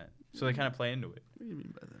accent, so they kind of play into it. What do you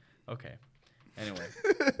mean by that? Okay. Anyway,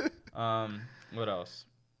 what else?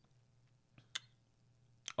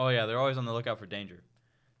 Oh yeah, they're always on the lookout for danger.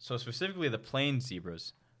 So specifically the plain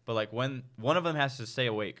zebras, but like when one of them has to stay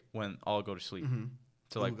awake when all go to sleep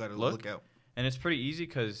to like gotta look out. and it's pretty easy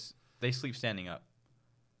because they sleep standing up.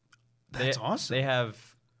 That's awesome. They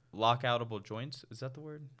have lockoutable joints. Is that the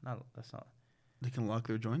word? No, that's not. They can lock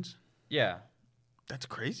their joints. Yeah, That's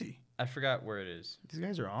crazy. I forgot where it is. These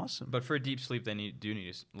guys are awesome. But for deep sleep, they do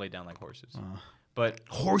need to lay down like horses. But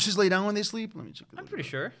Horses lay down when they sleep. Let me check. I'm pretty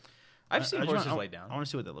sure. I've seen horses lay I down. want to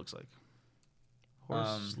see what that looks like.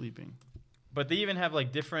 Horse sleeping. But they even have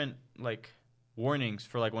like different like warnings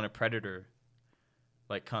for like when a predator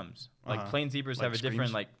like comes. Like plain zebras Like have a different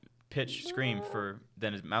screams? like pitch scream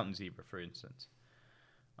than a mountain zebra, for instance.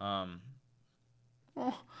 And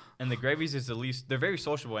the gravies is the least. They're very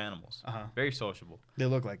sociable animals. Very sociable. They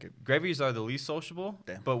look like it. Gravies are the least sociable.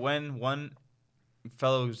 Damn. But when one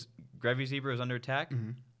fellow's gravy zebra is under attack,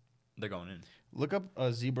 they're going in. Look up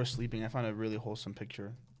a zebra sleeping. I found a really wholesome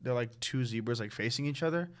picture. They're like two zebras like facing each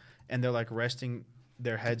other, and they're like resting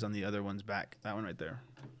their heads on the other one's back. That one right there.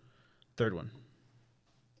 Third one.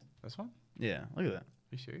 This one? Yeah, look at that.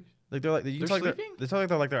 Are you serious? Like they're like They're like sleeping? they talk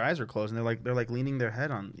like their eyes are closed, and they're like leaning their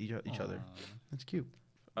head on each other. That's cute.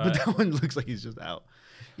 All But right. that one looks like he's just out.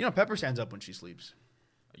 You know, Pepper stands up when she sleeps.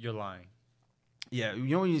 You're lying. Yeah, you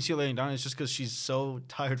know when you see her laying down, it's just because she's so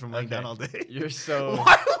tired from laying down all day. You're so.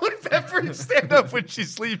 Why would Pepper stand up when she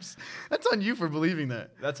sleeps? That's on you for believing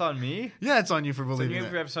that. That's on me? Yeah, it's on you for So believing even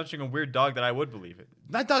if we that. have such a weird dog that I would believe it.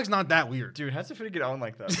 That dog's not that weird. Dude, how's it feel to get on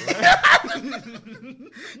like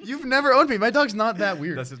that? You've never owned me. My dog's not that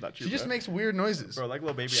weird. That's just not true, She just bro. makes weird noises. Bro, like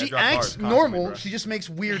little baby, I She drop acts bars constantly, normal. bro. She just makes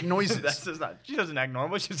weird noises. That's just not. She doesn't act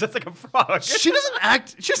normal. She sits like a frog. She doesn't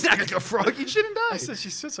act like a frog. You shouldn't die. I said she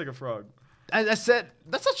sits like a frog. I said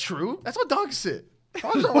that's not true. That's how dogs sit.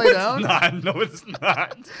 Dogs don't lay down. No, it's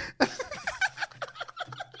not.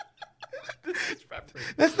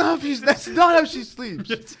 That's not how she sleeps.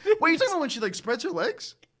 Yes, Wait, you talking about when she like spreads her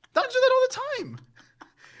legs? Dogs do that all the time.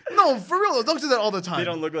 No, for real, dogs do that all the time. They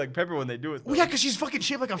don't look like Pepper when they do it. Well, yeah, because she's fucking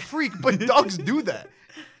shaped like a freak, but dogs do that.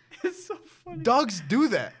 It's so funny. Dogs do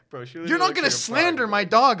that. Bro, she You're not literally gonna looks like a slander frog, my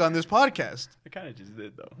dog on this podcast. I kind of just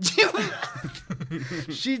did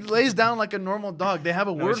though. She lays down like a normal dog. They have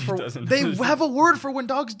a word she for. doesn't. They have a word for when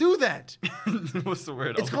dogs do that. What's the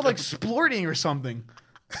word? It's called like splorting or something.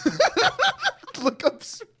 Look up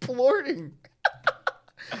splorting.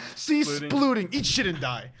 See, splooting. Eat shit and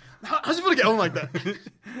die. How's it feel to get owned like that?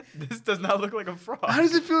 This does not look like a frog. How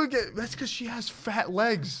does it feel to get? That's because she has fat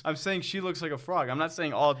legs. I'm saying she looks like a frog. I'm not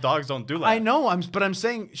saying all dogs don't do that. I know. But I'm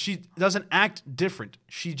saying she doesn't act different.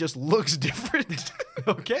 She just looks different.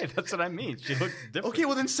 Okay, that's what I mean. She looks different. Okay,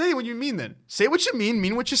 well then say what you mean then. Say what you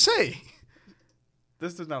mean what you say.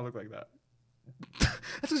 This does not look like that. That's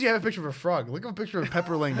because you have a picture of a frog. Look at a picture of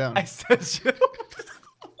Pepper laying down. I said she.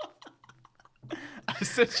 I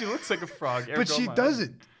said she looks like a frog. But she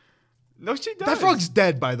doesn't. No, she does. That frog's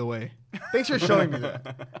dead, by the way. Thanks for showing me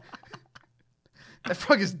that. That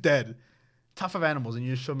frog is dead. Top 5 animals, and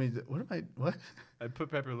you just showed me. What? I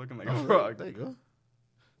put Pepper looking like a frog. There you go.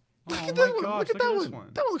 Oh Look at my that one. gosh, Look at that this one.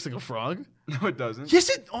 That one looks like a frog. No, it doesn't. Yes,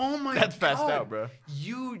 it. Oh my god. That's fast out, bro.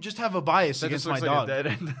 You just have a bias That against just my looks like dog. a dead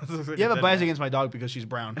end. That looks like You have a dead bias man. against my dog because she's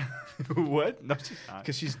brown. What? No, she's not.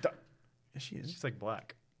 Because she's. Yes, she is. She's like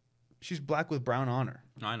black. She's black with brown on her.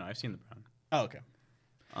 I know. I've seen the brown. Oh, okay.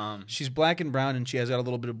 She's black and brown, and she has got a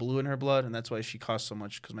little bit of blue in her blood, and that's why she costs so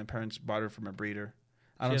much. Because my parents bought her from a breeder.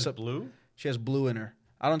 She has blue. She has blue in her.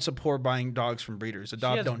 I don't support buying dogs from breeders.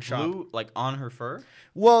 Adopt, don't shop. Blue, like on her fur.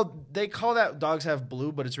 Well, they call that dogs have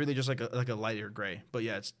blue, but it's really just like a lighter gray. But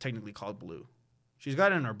yeah, it's technically called blue. She's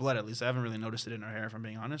got it in her blood at least. I haven't really noticed it in her hair, if I'm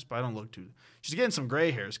being honest. But I don't look too. She's getting some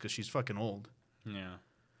gray hairs because she's fucking old. Yeah.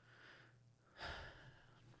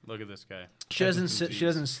 Look at this guy. She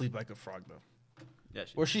doesn't sleep like a frog though. Yeah.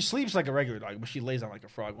 Or she sleeps like a regular dog, but she lays down like a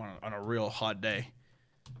frog on a real hot day.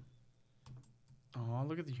 Oh,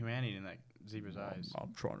 look at the humanity in that zebra's eyes.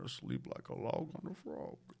 I'm trying to sleep like a log on a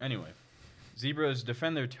frog. Anyway, zebras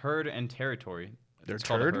defend their herd and territory. Their It's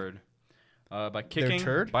called a turd? herd. By kicking,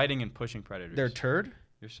 turd? biting, and pushing predators. Their turd?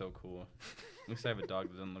 You're so cool. At least I have a dog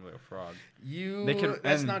that doesn't look like a frog.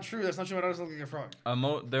 That's not true. That's not true. My dog doesn't look like a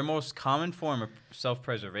frog. Their most common form of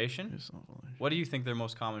self-preservation. What do you think their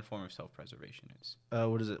most common form of self-preservation is?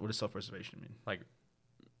 What is it? What does self-preservation mean? Like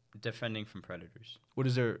defending from predators. What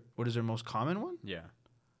is their most common one? Yeah.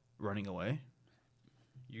 Running away.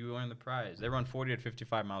 You earn the prize. They run 40 to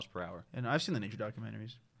 55 miles per hour. And I've seen the nature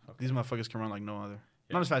documentaries. Okay. These motherfuckers can run like no other.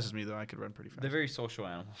 Yeah. Not as fast as me though. I could run pretty fast. They're very social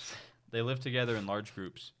animals. They live together in large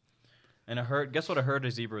groups. And a herd, guess what a herd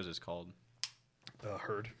of zebras is called? A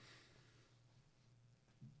herd.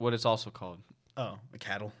 What it's also called? Oh, a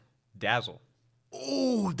cattle. Dazzle.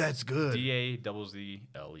 Oh, that's good. DAZZLE.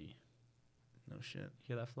 No shit.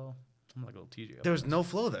 Hear that flow? I'm like a little TJ. There was no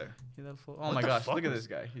flow there. Hear that flow? Oh What my the gosh, fuck look at was- this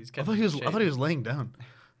guy. He's I thought he was laying down.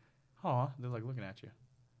 Aw, they're like looking at you.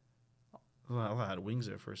 I thought I had wings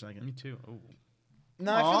there for a second. Me too. Ooh.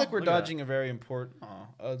 No, I feel like we're look at dodging a very important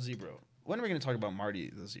zebra. When are we going to talk about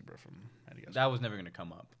Marty the zebra from Madagascar? That was never going to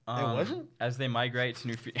come up. It wasn't? As they migrate to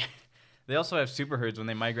new They also have super herds when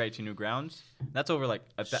they migrate to new grounds. That's over like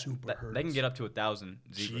they can get up to 1,000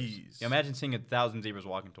 zebras. Jeez. Yeah, imagine seeing 1,000 zebras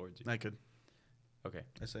walking towards you. I could. Okay.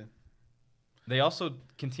 I say. They also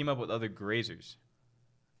can team up with other grazers.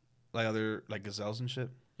 Like gazelles and shit.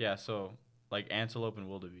 Yeah, so like antelope and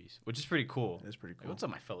wildebeest, which is pretty cool. It's pretty cool. Like, what's up,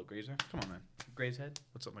 my fellow grazer? Come on, man. Graze head.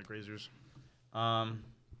 What's up, my grazers?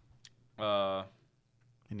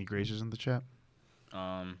 Any grazers in the chat?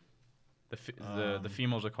 The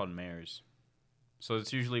females are called mares. So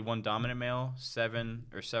it's usually one dominant male, 7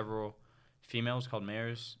 or several females called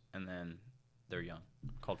mares, and then they're young,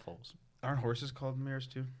 called foals. Aren't horses called mares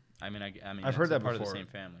too? I mean, I've heard that part before. of the same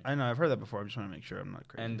family. I know, I've heard that before. I just want to make sure I'm not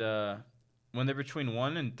crazy. And when they're between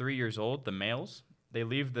 1 and 3 years old, the males, they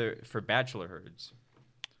leave for bachelor herds.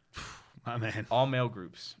 My man. All male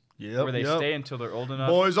groups. Yep. Where they stay until they're old enough.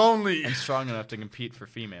 Boys only. And strong enough to compete for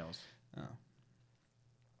females. Oh.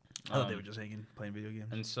 I thought they were just hanging, playing video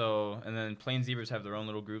games. And then plain zebras have their own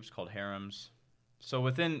little groups called harems. So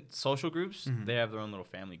within social groups, they have their own little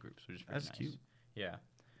family groups, which is pretty nice. That's cute. Yeah.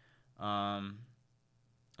 I'm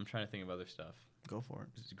trying to think of other stuff. Go for it.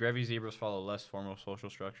 Grevy zebras follow less formal social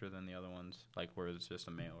structure than the other ones, like where it's just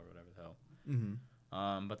a male or whatever the hell.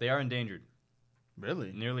 Mm-hmm. But they are endangered.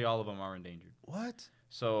 Really? Nearly all of them are endangered. What?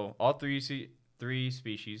 So all three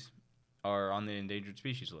species are on the endangered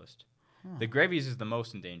species list. Huh. The Grevy's is the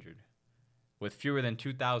most endangered, with fewer than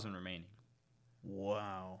 2,000 remaining.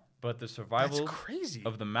 Wow. But the survival That's crazy.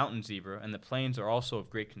 of the mountain zebra and the plains are also of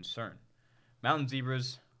great concern. Mountain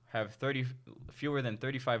zebras have fewer than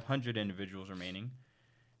 3,500 individuals remaining,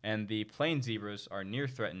 and the plain zebras are near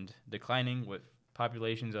threatened, declining with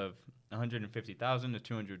populations of 150,000 to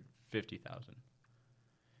 250,000.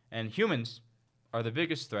 And humans are the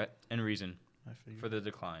biggest threat and reason for the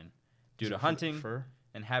decline due to hunting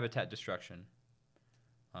and habitat destruction.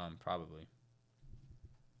 Probably.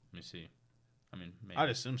 Let me see. I mean, maybe. I'd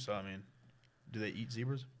assume so. I mean, do they eat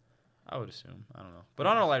zebras? I would assume. I don't know. But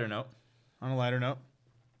on a lighter note.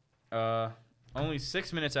 Only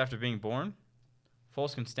 6 minutes after being born,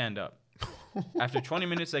 foals can stand up. After 20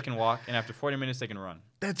 minutes, they can walk, and after 40 minutes, they can run.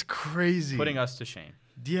 That's crazy. Putting us to shame.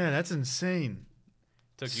 Yeah, that's insane.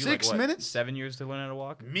 Took you 6 minutes? 7 years to learn how to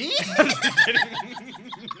walk? Me?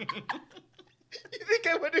 You think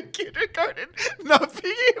I went to kindergarten not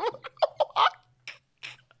being able to walk?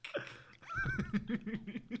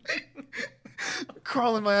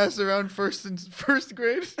 Crawling my ass around first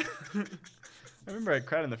grade. I remember I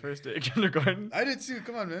cried on the first day of kindergarten. I did too.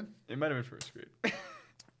 Come on, man. It might have been first grade.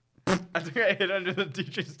 I think I hid under the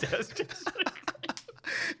teacher's desk.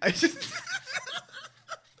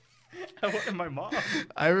 I wanted my mom.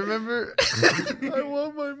 I remember. I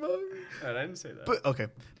want my mom. I didn't say that.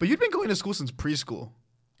 But you'd been going to school since preschool.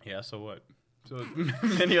 Yeah, so what? So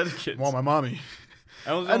many other kids. Well, my mommy.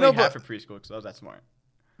 I was only half of preschool because I was that smart.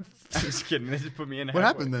 I'm just kidding. They just put me in halfway. What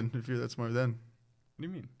happened then if you're that smart then? What do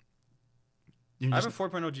you mean? I have a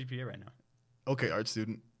 4.0 GPA right now. Okay, art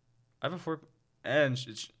student. I have a 4. And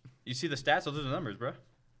you see the stats? Those are the numbers, bro.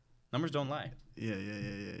 Numbers don't lie. Yeah.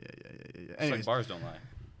 It's like bars don't lie.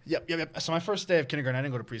 Yep. So my first day of kindergarten, I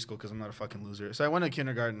didn't go to preschool because I'm not a fucking loser. So I went to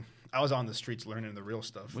kindergarten. I was on the streets learning the real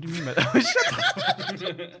stuff. What do you mean by that?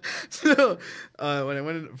 Shut up. So when I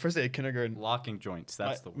went in first day of kindergarten, locking joints.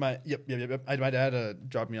 That's the word. Yep. My dad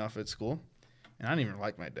dropped me off at school, and I didn't even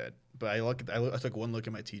like my dad. But I took one look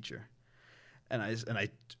at my teacher, and I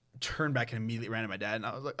turned back and immediately ran to my dad, and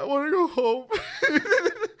I was like, I want to go home.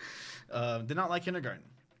 Did not like kindergarten,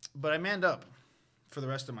 but I manned up for the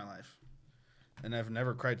rest of my life. And I've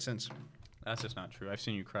never cried since. That's just not true. I've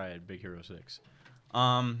seen you cry at Big Hero 6.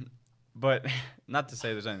 But not to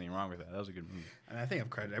say there's anything wrong with that. That was a good movie. I mean, I think I've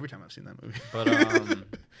cried every time I've seen that movie. But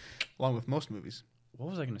along with most movies. What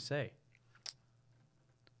was I going to say?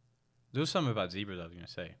 There was something about zebras I was going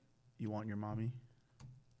to say. You want your mommy?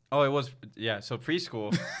 Oh, it was, yeah. So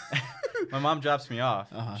preschool, my mom drops me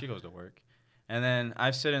off. Uh-huh. She goes to work. And then I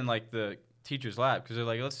sit in like the teacher's lap because they're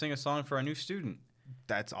like, let's sing a song for our new student.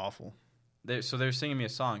 That's awful. So they're singing me a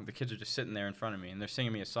song. The kids are just sitting there in front of me, and they're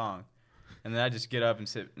singing me a song. And then I just get up and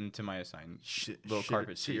sit into my assigned little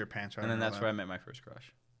carpet seat. Shit your pants right. And then that's where I met my first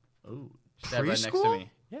crush. Oh, Sat right next to me.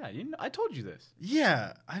 Yeah, I told you this.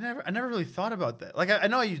 Yeah, I never really thought about that. Like I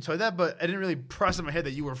know you told that, but I didn't really process in my head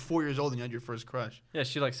that you were 4 years old and you had your first crush. Yeah,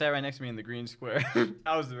 she like sat right next to me in the green square.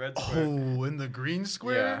 I was the red square. Oh, in the green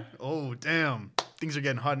square? Yeah. Oh, damn. Things are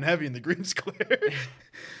getting hot and heavy in the green square.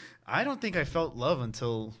 I don't think I felt love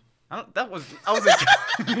until I was a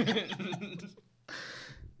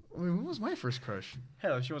I mean, when was my first crush?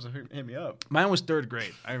 Hell, she wants to hit me up. Mine was 3rd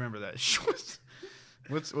grade. I remember that. She was.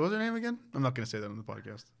 What was her name again? I'm not gonna say that on the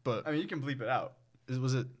podcast. But I mean, you can bleep it out.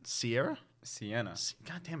 Was it Sierra? Sienna.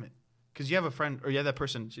 God damn it. Because you have a friend, or you have that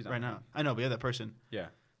person She's right on now. mine. I know, but you have that person. Yeah.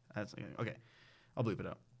 That's okay. I'll bleep it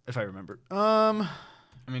out if I remember. I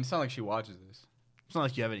mean, it's not like she watches this. It's not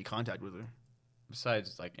like you have any contact with her.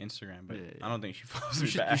 Besides, like, Instagram, but Yeah. I don't think she follows You me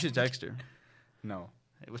should, back. you should text her. No.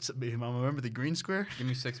 Hey, what's up, baby mama? Remember the green square? Give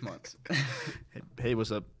me 6 months. Hey,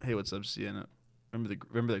 what's up? Hey, what's up, Sienna?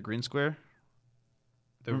 Remember the green square?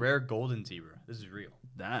 The rare golden zebra. This is real.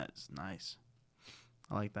 That's nice.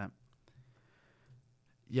 I like that.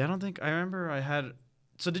 Yeah, I remember I had.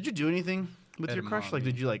 So did you do anything with your crush? Like,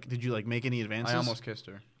 did you make any advances? I almost kissed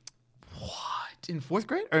her. What? In 4th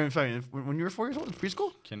grade? Or when you were 4 years old in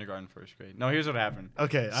preschool? Kindergarten, 1st grade. No, here's what happened.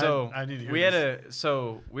 Okay, So I need to hear we this.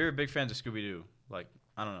 we were big fans of Scooby Doo. Like,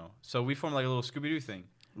 I don't know. So we formed like a little Scooby Doo thing.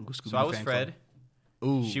 Ooh, So I was fan Fred.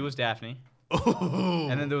 club. Ooh. She was Daphne. Ooh.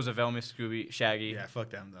 And then there was a Velma, Scooby, Shaggy. Yeah, fuck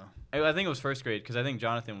them though. I think it was 1st grade because I think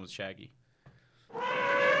Jonathan was Shaggy.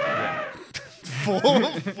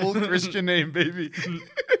 full Christian name, baby.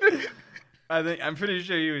 I'm pretty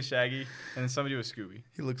sure he was Shaggy, and then somebody was Scooby.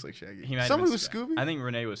 He looks like Shaggy. He might have Somebody been was Scooby? I think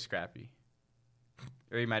Renee was Scrappy,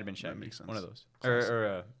 or he might have been Shaggy. makes sense. One of those, Classic.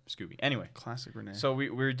 or Scooby. Anyway, Classic Renee. so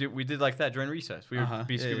we did like that during recess. We would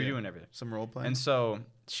be Yeah, Scooby Doo yeah. and everything. Some role play. And so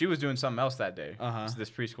she was doing something else that day. Uh-huh.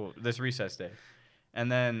 So this recess day,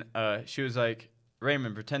 and then she was like,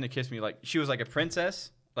 Raymond, pretend to kiss me. Like she was like a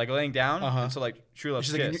princess, like laying down. Uh-huh. And so like True Love's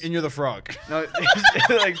She's kiss. like, and you're the frog. No,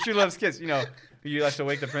 like True Love's kiss. You know, you have to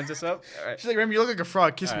wake the princess up. All right. She's like, Remy, you look like a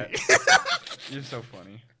frog. Kiss All me. right. You're so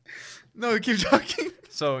funny. No, keep talking.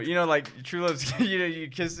 So like True Love's, you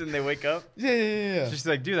kiss and they wake up. Yeah. She's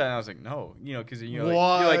like, do that, and I was like, no, because you're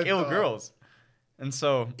What like ill the- girls, and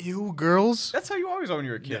so Ew, girls. that's how you always are when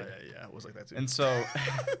you're a Yeah, kid. yeah, it was like that too. And so,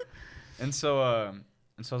 and so I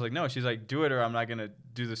was like, no. She's like, do it, or I'm not gonna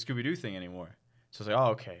do the Scooby Doo thing anymore. So I was like,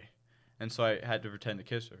 oh, okay. And so I had to pretend to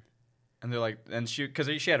kiss her, and they're like, and because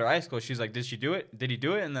she had her eyes closed, she's like, did she do it? Did he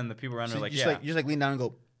do it? And then the people around her So were like, you yeah, just you just lean down and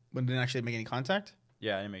go, but didn't actually make any contact.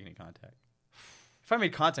 yeah. I didn't make any contact. If I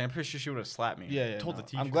made contact, I'm pretty sure she would have slapped me. Yeah. Told No. the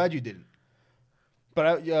teacher. I'm glad you didn't.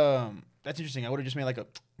 But that's interesting. I would have just made like a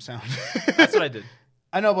sound. That's what I did.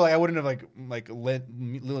 I know, but I wouldn't have like let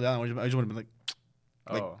little down. I just would have been like,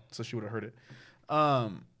 Oh, so she would have heard it.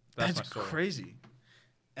 That's That's my story. crazy.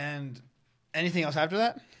 And anything else after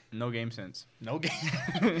that? no game sense. No game.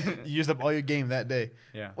 You used up all your game that day.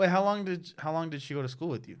 Yeah. Wait, how long did she go to school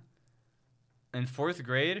with you? In 4th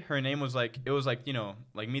grade, her name was like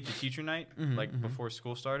like meet the teacher night, before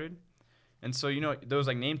school started. And so there was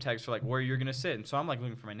like name tags for like where you're gonna sit. And so I'm like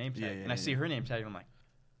looking for my name tag, and I see her name tag, and I'm like,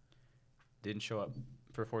 didn't show up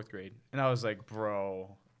for 4th grade. And I was like,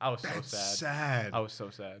 bro, I was so sad. I was so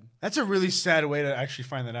sad. That's a really sad way to actually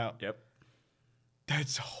find that out. Yep.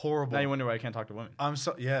 That's horrible. Now you wonder why I can't talk to women. And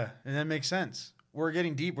that makes sense. We're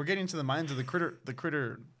getting deep. We're getting into the minds of the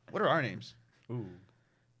critter. What are our names? Ooh,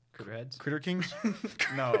 critter heads? Critter kings?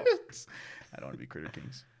 No, I don't want to be critter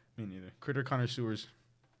kings. me neither. Critter connoisseurs.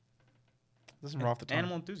 Doesn't roll off the tongue.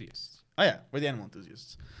 Animal enthusiasts. Oh yeah, we're the animal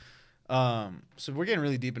enthusiasts. So we're getting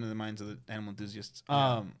really deep into the minds of the animal enthusiasts.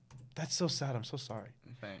 Yeah. That's so sad. I'm so sorry.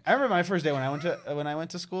 Thanks. I remember my first day when I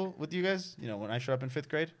went to school with you guys. When I showed up in 5th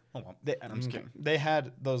grade. Oh, well, I'm I'm just kidding. They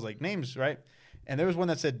had those like names, right? And there was one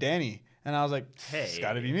that said Danny, and I was like, "It's Hey.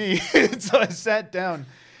 got to be me." So I sat down,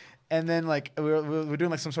 and then like we were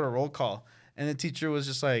doing like some sort of roll call, and the teacher was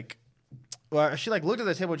just like, "Well," she like looked at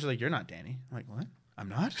the table and she's like, "You're not Danny." I'm like, "What? I'm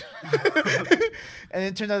not." And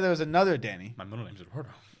it turned out there was another Danny. My middle name's Eduardo.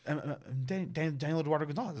 Daniel Eduardo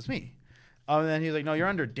Gonzalez. That's me. And then he's like, "No, you're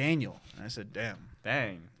under Daniel." And I said, "Damn."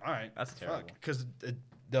 Dang. All right, That's terrible. Because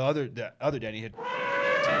the other Danny had.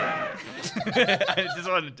 I just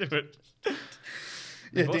wanted to do it.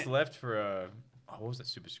 They Yeah, both left for what was that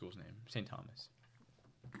stupid school's name? St. Thomas.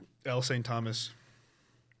 L. St. Thomas.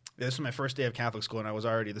 Yeah, this was my first day of Catholic school, and I was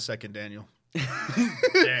already the second Daniel.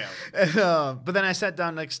 Damn. And, but then I sat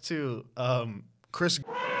down next to Chris,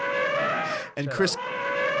 and Chris,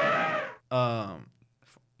 Known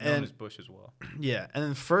and as Bush as well. yeah, and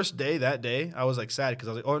then first day that day, I was like sad because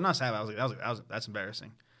I was like, oh, not sad. I was like, that's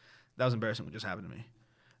embarrassing. That was embarrassing what just happened to me.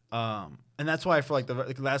 And that's why for like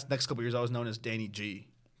the next couple of years, I was known as Danny G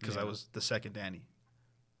because I was the second Danny.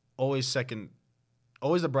 Always second.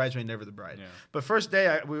 Always the bridesmaid, never the bride. Yeah. But first day,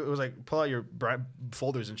 it was like, pull out your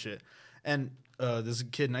folders and shit. And this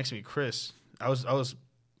kid next to me, Chris, I was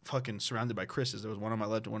fucking surrounded by Chris's. There was one on my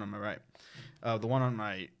left and one on my right. The one on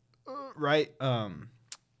my right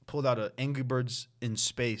pulled out an Angry Birds in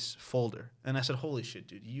Space folder. And I said, holy shit,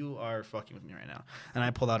 dude, you are fucking with me right now. And I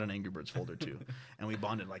pulled out an Angry Birds folder too. And we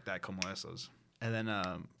bonded like that, como esos. And then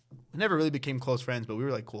we never really became close friends, but we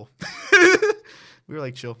were like cool. We were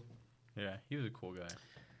like chill. Yeah, he was a cool guy.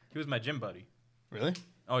 He was my gym buddy. Really?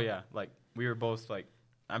 Oh yeah, like we were both like.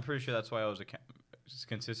 I'm pretty sure that's why I was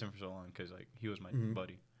consistent for so long because like he was my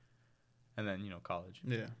buddy. And then college.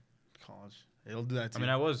 Yeah, college. It'll do that too. I mean,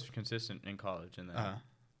 I was consistent in college, and then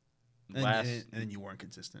and then you weren't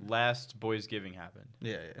consistent. Last Boys Giving happened.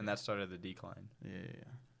 Yeah. And that started the decline. Yeah.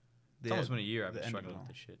 It's almost been a year I've been struggling with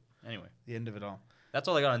this shit. Anyway. The end of it all. That's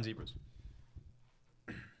all I got on zebras.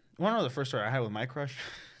 You want to know the first story I had with my crush?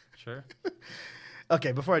 Sure.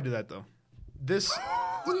 Okay, before I do that, though. This...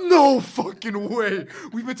 No fucking way!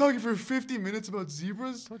 We've been talking for 50 minutes about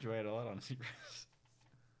zebras? I told you I had a lot on zebras.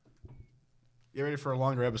 Get ready for a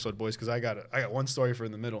longer episode, boys, because I got one story for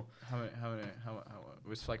in the middle. How many? It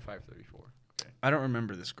was like 5:34. Okay. I don't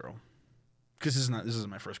remember this girl. Because this is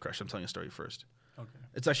my first crush. I'm telling you a story first. Okay.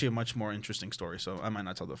 It's actually a much more interesting story, so I might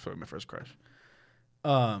not tell the story of my first crush.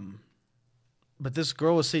 But this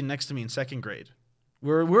girl was sitting next to me in second grade.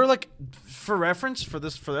 We're like, for reference, for the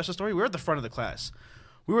rest of the story, we were at the front of the class.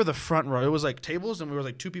 We were the front row. It was like tables, and we were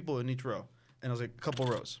like 2 people in each row. And it was like a couple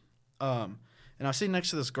rows. And I was sitting next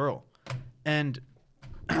to this girl. And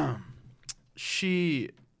she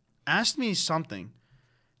asked me something.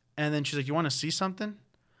 And then she's like, you want to see something?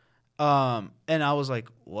 And I was like,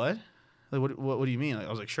 what? Like, what do you mean? Like, I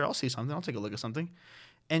was like, sure, I'll see something. I'll take a look at something.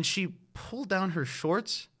 And she pulled down her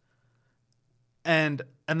shorts. And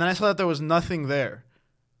then I saw that there was nothing there.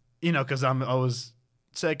 Because I was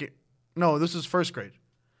second. No, this was first grade.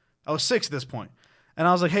 I was 6 at this point. And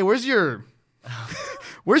I was like, hey, where's your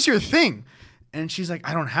thing? And she's like,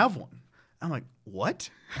 I don't have one. I'm like,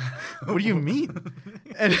 what? What do you mean?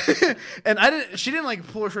 And she didn't like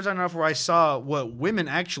pull her shorts down enough where I saw what women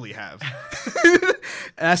actually have.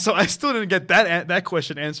 And so I still didn't get that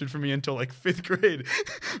question answered for me until like 5th grade.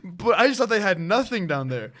 But I just thought they had nothing down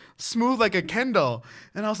there. Smooth like a Ken doll.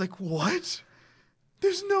 And I was like, what?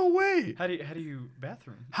 There's no way. How do you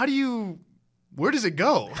bathroom? Where does it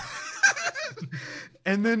go?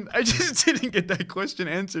 And then I just didn't get that question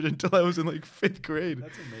answered until I was in like 5th grade.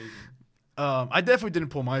 That's amazing. I definitely didn't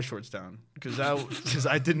pull my shorts down because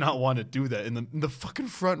I did not want to do that in the fucking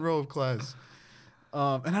front row of class.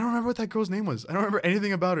 And I don't remember what that girl's name was. I don't remember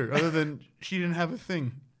anything about her other than she didn't have a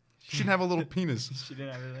thing. She didn't have a little penis. She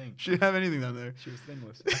didn't have a thing. She didn't have anything down there. She was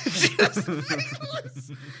thingless.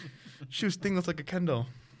 She was thingless like a Ken doll.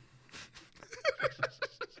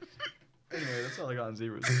 Anyway, that's all I got on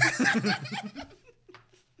zebras.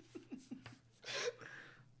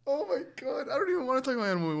 Oh my god! I don't even want to talk about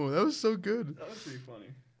Animal Movie. That was so good. That was pretty funny.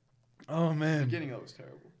 Oh man. The beginning of that was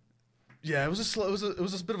terrible. Yeah, it was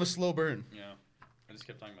a bit of a slow burn. Yeah, I just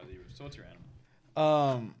kept talking about zebras. So what's your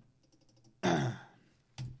animal?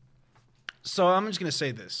 So I'm just gonna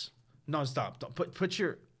say this. No, stop. Don't put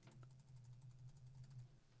your.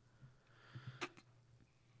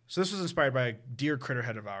 So this was inspired by a dear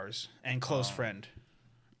critterhead of ours and close friend.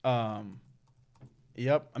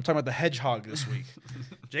 Yep, I'm talking about the hedgehog this week.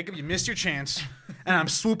 Jacob, you missed your chance, and I'm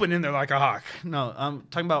swooping in there like a hawk. No, I'm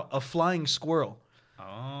talking about a flying squirrel.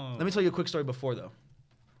 Oh. Let me tell you a quick story before, though.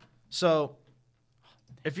 So,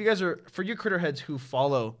 if you guys for you critterheads who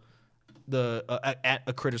follow the at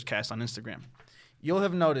a Critters Cast on Instagram, you'll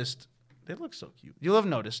have noticed, they look so cute. You'll have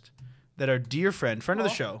noticed that our dear friend of the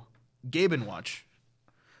show, Gabe and Watch,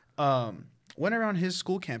 went around his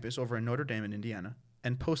school campus over in Notre Dame in Indiana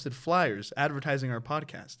and posted flyers advertising our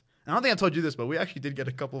podcast. I don't think I told you this, but we actually did get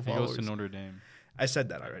a couple of followers. He goes to Notre Dame. I said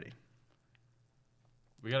that already.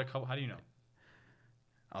 We got a couple. How do you know?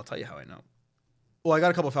 I'll tell you how I know. Well, I got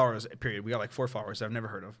a couple of followers, period. We got like 4 followers that I've never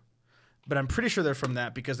heard of. But I'm pretty sure they're from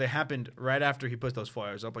that because they happened right after he put those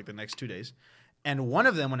flyers up, like the next 2 days. And one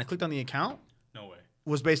of them, when I clicked on the account, No way.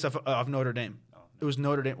 was based off Notre Dame. Oh, no. It was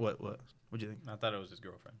Notre Dame. What? What'd you think? I thought it was his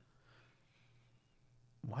girlfriend.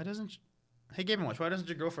 Why doesn't... Hey, Game and Watch, why doesn't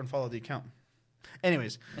your girlfriend follow the account?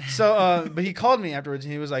 Anyways, so, but he called me afterwards,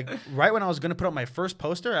 and he was like, right when I was going to put up my first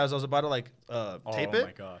poster, as I was about to, like, tape it, oh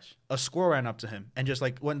my gosh, a squirrel ran up to him and just,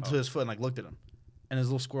 like, went to his foot and, like, looked at him. And his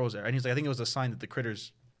little squirrel was there. And he's like, I think it was a sign that the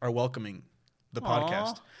critters are welcoming the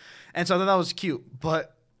podcast. And so I thought that was cute,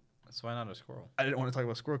 but... So why not a squirrel? I didn't want to talk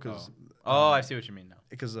about squirrel because... I see what you mean now.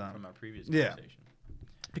 Because... from our previous yeah. conversation.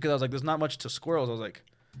 Because I was like, there's not much to squirrels. I was like...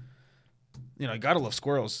 You know, I gotta love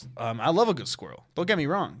squirrels. I love a good squirrel. Don't get me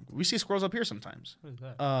wrong. We see squirrels up here sometimes. What is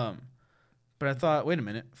that? But I thought, wait a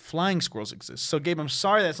minute, flying squirrels exist. So, Gabe, I'm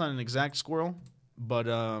sorry that's not an exact squirrel, but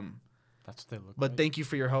that's what they look but like. thank you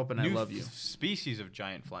for your help, and I love you. Species of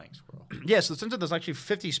giant flying squirrel. Yeah, so since there's actually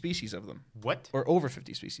 50 species of them. What? Or over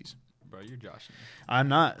 50 species. Bro, you're joshing me. I'm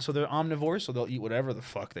not. So they're omnivores, so they'll eat whatever the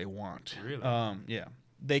fuck they want. Really? Yeah.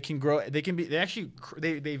 They can grow. They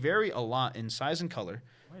vary a lot in size and color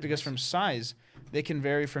because from size they can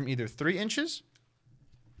vary from either 3 inches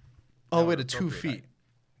all the way to 2 feet. Height.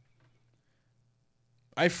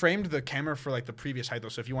 I framed the camera for like the previous height though,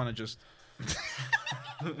 so if you want to just.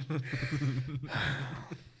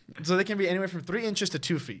 So they can be anywhere from 3 inches to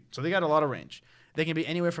 2 feet. So they got a lot of range. They can be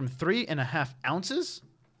anywhere from 3.5 ounces.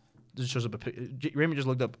 This shows up. Raymond just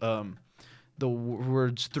looked up the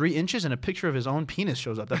words 3 inches and a picture of his own penis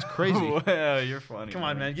shows up. That's crazy. Wow, you're funny. Come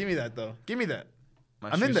on, man. Give me that though. Give me that.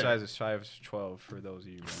 My shoe size is 5'12" for those of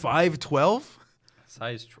you. 5'12"?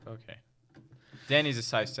 Okay. Danny's a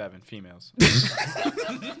size 7. Females.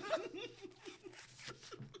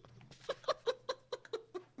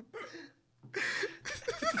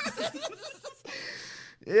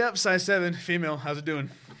 Yep, size 7, female. How's it doing?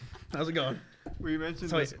 How's it going? We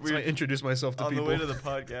mentioned this. So I introduced myself to people. On the way to the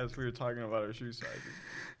podcast, we were talking about our shoe sizes.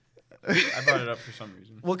 I brought it up for some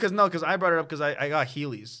reason. Well, because I brought it up because I got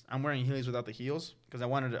Heelys. I'm wearing Heelys without the heels because I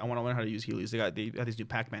want to learn how to use Heelys. They got these new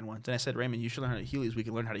Pac-Man ones, and I said, Raymond, you should learn how to Heelys. We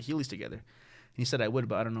can learn how to Heelys together. And he said I would,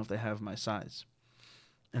 but I don't know if they have my size.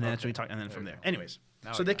 And then that's what we talked. And then from there, anyways,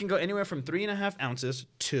 so they can go anywhere from 3.5 ounces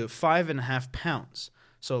to 5.5 pounds.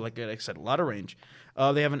 So like I said, a lot of range.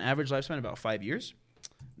 They have an average lifespan of about 5 years.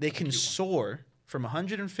 They can soar from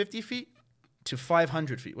 150 feet to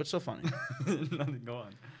 500 feet. What's so funny? Nothing. Go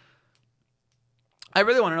on. I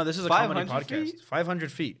really want to know. This is a comedy podcast. Feet?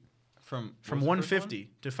 500 feet. From 150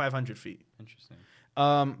 to 500 feet. Interesting.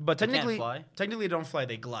 But technically, they don't fly.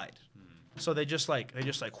 They glide. So they just like,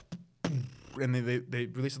 and they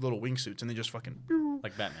release the little wingsuits and they just fucking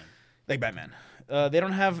like Batman. Like Batman. They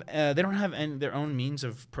don't have their own means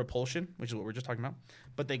of propulsion, which is what we're just talking about.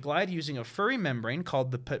 But they glide using a furry membrane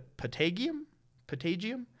called the patagium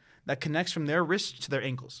that connects from their wrists to their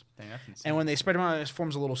ankles. Dang, that's insane. And when they spread them out, it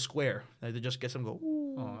forms a little square. That just gets them go.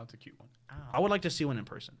 Ooh. Oh, that's a cute one. Ow. I would like to see one in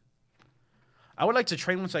person. I would like to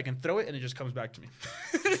train one so I can throw it and it just comes back to me,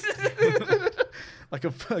 like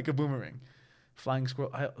a boomerang. Flying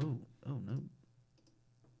squirrel. Oh no.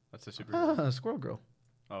 That's a super. Squirrel girl.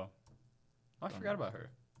 Oh, I forgot about her.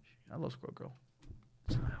 I love Squirrel Girl.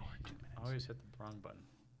 I always hit the wrong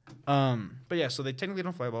button. But yeah, so they technically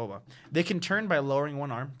don't fly, blah, blah, blah. They can turn by lowering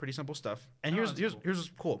one arm. Pretty simple stuff. And here's what's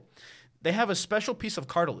cool. They have a special piece of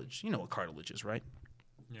cartilage. You know what cartilage is, right?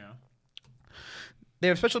 Yeah. They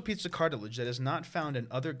have a special piece of cartilage that is not found in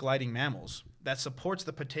other gliding mammals that supports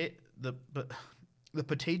the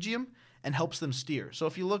patagium and helps them steer. So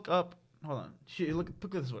if you look up, hold on, look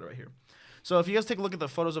at this one right here. So if you guys take a look at the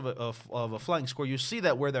photos of a flying squirrel, you see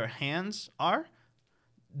that where their hands are,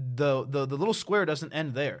 the little square doesn't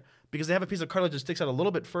end there because they have a piece of cartilage that sticks out a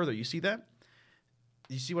little bit further. You see that?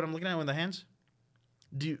 You see what I'm looking at with the hands?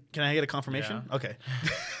 Can I get a confirmation? Yeah. Okay.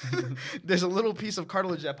 There's a little piece of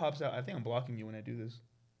cartilage that pops out. I think I'm blocking you when I do this.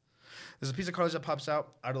 There's a piece of cartilage that pops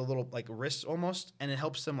out of the little like wrists almost, and it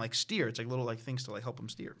helps them like steer. It's like little like things to like help them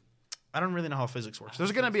steer. I don't really know how physics works.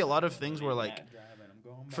 There's gonna be a lot of things where like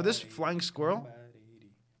for this flying squirrel,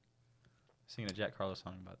 singing a Jack Carlos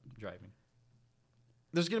song about driving.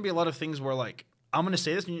 There's gonna be a lot of things where like I'm gonna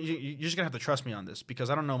say this, and you're just gonna have to trust me on this because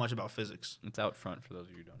I don't know much about physics. It's out front for those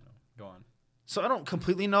of you who don't know. Go on. So I don't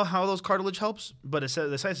completely know how those cartilage helps, but the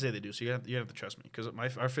science say they do. So you have to trust me because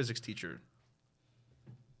our physics teacher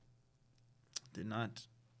did not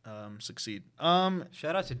succeed.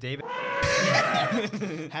 Shout out to David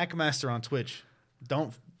Hackmaster on Twitch.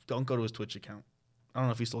 Don't go to his Twitch account. I don't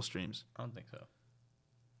know if he still streams. I don't think so.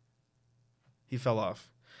 He fell off.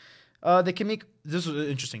 They can make this is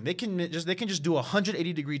interesting. They can just do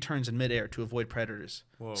 180-degree turns in midair to avoid predators.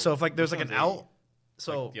 Whoa. So if like there's like an owl,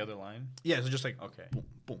 so like the other line. Yeah, so just like okay, boom,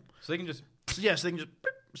 boom. So they can just so they can just.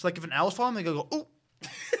 It's like if an owl's falling, they go ooh. Oh,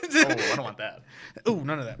 I don't want that. Ooh,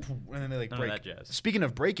 none of that. And then they like none break. Of that jazz. Speaking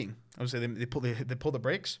of breaking, I would say they pull the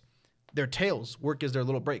brakes. Their tails work as their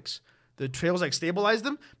little brakes. The tails like stabilize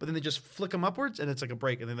them, but then they just flick them upwards, and it's like a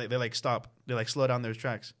brake, and then they like stop. They like slow down their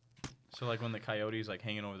tracks. So like when the coyote's like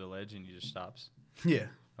hanging over the ledge and he just stops. Yeah.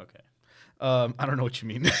 Okay. I don't know what you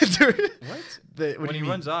mean. What? When he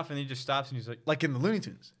runs off and he just stops and he's like in the Looney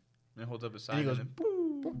Tunes. And he holds up his side and he goes,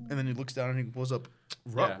 boom, and then he looks down and he pulls up,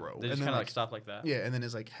 row. They just kind of like stop like that. Yeah, and then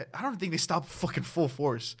it's like, I don't think they stop fucking full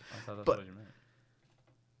force. I thought that's what you meant.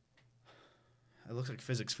 It looks like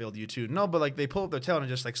physics failed you too. No, but like they pull up their tail and it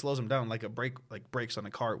just like slows them down like a brake, like brakes on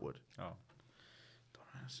a car would. Oh.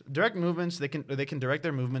 Direct movements. They can direct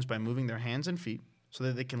their movements by moving their hands and feet so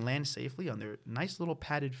that they can land safely on their nice little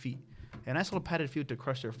padded feet. A nice little padded feet to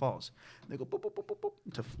crush their falls. They go boop, boop, boop, boop,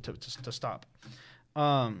 boop, to stop.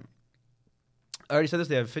 I already said this.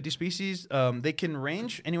 They have 50 species. They can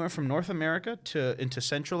range anywhere from North America into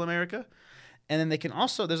Central America. And then they can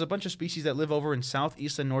also, there's a bunch of species that live over in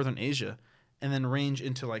Southeast and Northern Asia and then range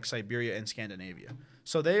into like Siberia and Scandinavia.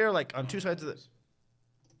 So they are like on two sides of the,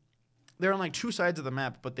 they're on like two sides of the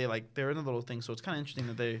map, but they're in a little thing. So it's kind of interesting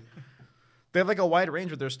that they have like a wide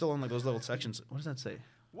range, but they're still in like those little sections. What does that say?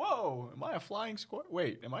 Whoa, am I a flying squirrel?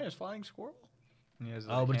 Wait, am I a flying squirrel?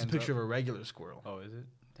 Oh, but it's a picture of a regular squirrel. Oh, is it?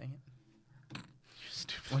 Dang it. You're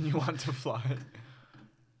stupid. When you want to fly.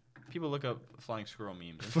 People look up flying squirrel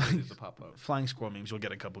memes. There's a pop up. Flying squirrel memes. You'll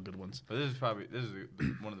get a couple good ones. But this is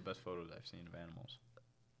one of the best photos I've seen of animals.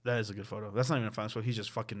 That is a good photo. That's not even a flying squirrel. He's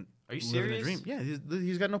just fucking Are you living serious? a dream. Yeah,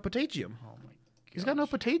 he's got no patagium. Oh my god. He's got no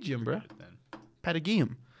patagium, bro.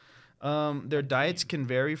 Patagium. Their diets can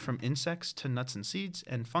vary from insects to nuts and seeds,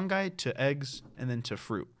 and fungi to eggs, and then to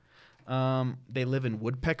fruit. They live in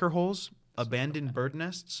woodpecker holes, abandoned bird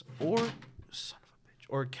nests,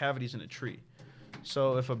 or cavities in a tree.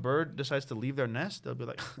 So if a bird decides to leave their nest, they'll be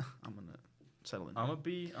like, "I'm gonna settle in." I'm a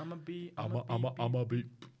bee.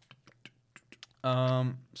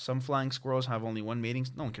 Some flying squirrels have only one mating.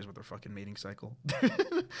 No one cares about their fucking mating cycle.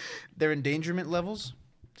 Their endangerment levels.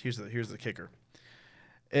 Here's the kicker.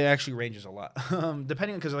 It actually ranges a lot,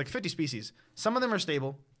 depending on, because like 50 species. Some of them are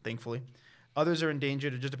stable, thankfully. Others are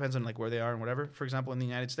endangered. It just depends on like where they are and whatever. For example, in the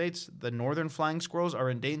United States, the northern flying squirrels are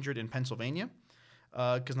endangered in Pennsylvania,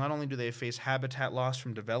 because not only do they face habitat loss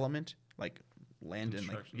from development, like land and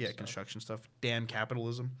like construction stuff, damn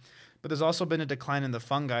capitalism, but there's also been a decline in the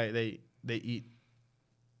fungi they eat.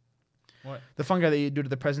 What? The fungi they eat due to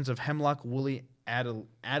the presence of hemlock woolly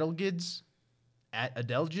adelgids,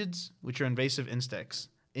 which are invasive insects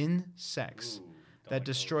that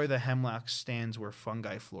destroy the hemlock stands where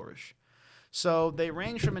fungi flourish. So they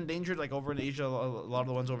range from endangered, like over in Asia, a lot of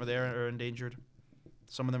the ones over there are endangered.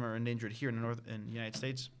 Some of them are endangered here in the United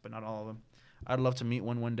States, but not all of them. I'd love to meet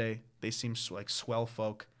one day. They seem like swell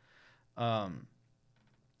folk. I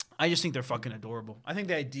just think they're fucking adorable. I think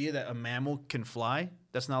the idea that a mammal can fly,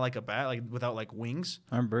 that's not like a bat, like without like wings.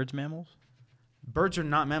 Aren't birds mammals? Birds are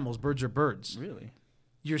not mammals. Birds are birds. Really?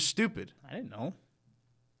 You're stupid. I didn't know.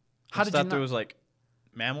 How did you thought there was like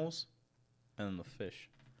mammals and then the fish.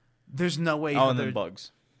 There's no way. Oh, and then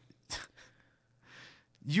bugs.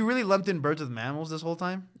 You really lumped in birds with mammals this whole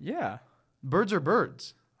time? Yeah. Birds are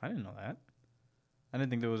birds. I didn't know that. I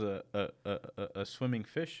didn't think there was a swimming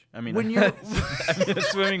fish. I mean, a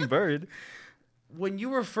swimming bird. When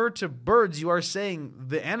you refer to birds, you are saying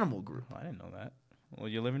the animal group. I didn't know that. Well,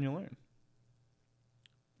 you live and you learn.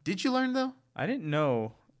 Did you learn, though? I didn't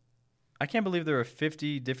know. I can't believe there are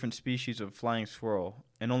 50 different species of flying squirrel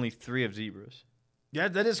and only 3 of zebras. Yeah,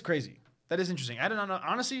 that is crazy. That is interesting. I don't know.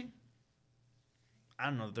 Honestly, I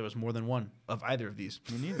don't know that there was more than one of either of these.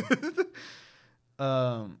 Me neither.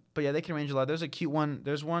 But yeah, they can range a lot. There's a cute one.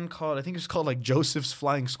 There's one called, I think it's called like Joseph's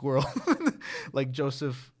Flying Squirrel. Like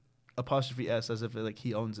Joseph 'S, as if like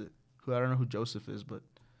he owns it. I don't know who Joseph is, but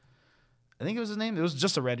I think it was his name. It was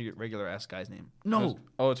just a regular ass guy's name. No.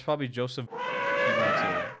 It's probably Joseph. He went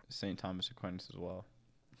to St. Thomas Aquinas as well.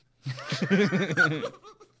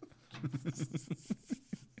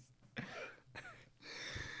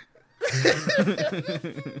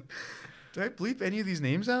 Did I bleep any of these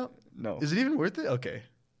names out? No. Is it even worth it? Okay.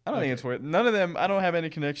 I don't think it's worth it. None of them. I don't have any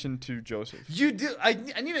connection to Joseph. You do. I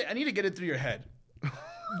need to get it through your head.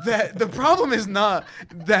 That the problem is not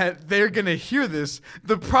that they're gonna hear this.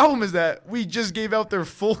 The problem is that we just gave out their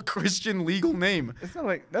full Christian legal name. It's not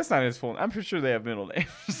like that's not his full. I'm pretty sure they have middle names.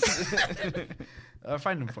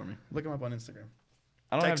 Find him for me. Look him up on Instagram.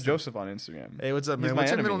 I don't have Joseph on Instagram. Hey, what's up, man?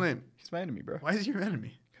 What's your middle name? He's my enemy, bro. Why is he your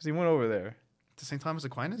enemy? Because he went over there to St. Thomas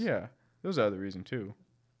Aquinas. Yeah, there was another reason too.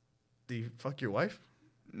 Did he fuck your wife?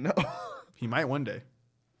 No. He might one day.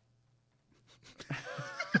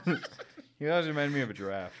 He always reminded me of a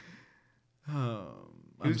giraffe.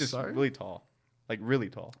 He was just really tall. Like, really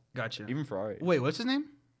tall. Gotcha. Even for our age. Wait, what's his name?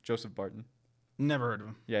 Joseph Barton. Never heard of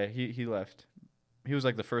him. Yeah, he left. He was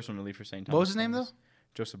like the first one to leave for St. Thomas. What was his name, though?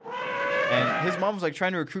 Joseph. And his mom was like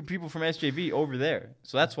trying to recruit people from SJV over there.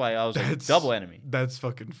 So that's why I was like double enemy. That's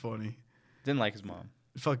fucking funny. Didn't like his mom.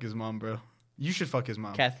 Fuck his mom, bro. You should fuck his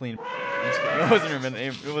mom. Kathleen. It wasn't her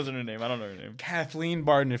name. It wasn't her name. I don't know her name. Kathleen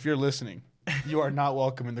Barton, if you're listening, you are not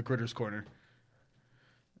welcome in the Critters Corner.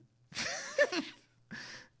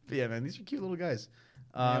 But yeah, man, these are cute little guys.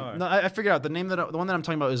 No, I figured out the one that I'm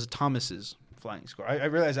talking about is Thomas's Flying Squirrel. I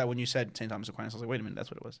realized that when you said St. Thomas Aquinas, I was like, wait a minute,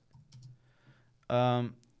 that's what it was.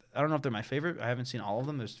 I don't know if they're my favorite. I haven't seen all of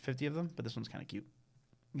them. There's 50 of them, but this one's kind of cute.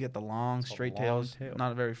 You get the long, straight tails.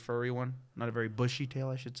 Not a very furry one. Not a very bushy tail,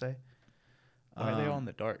 I should say. Why are they all in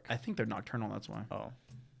the dark? I think they're nocturnal. That's why. Oh.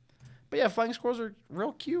 But yeah, flying squirrels are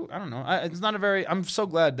real cute. I don't know. It's not a very. I'm so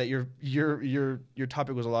glad that your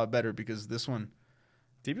topic was a lot better because this one,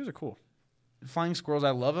 Zebras are cool. flying squirrels, I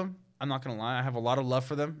love them. I'm not gonna lie. I have a lot of love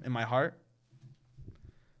for them in my heart.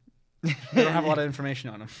 I don't have a lot of information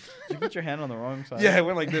on them. Did you put your hand on the wrong side? Yeah, I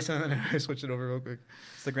went like this and then I switched it over real quick.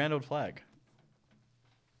 It's the grand old flag.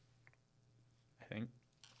 I think.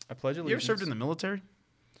 I pledge allegiance. You ever served in the military?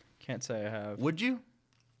 Can't say I have. Would you?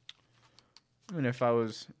 I mean, if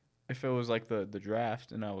it was like the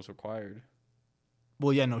draft and I was required.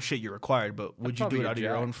 Well, yeah, no shit, you're required, but would you probably do it get out of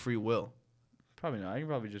your jacked. own free will? Probably not. I can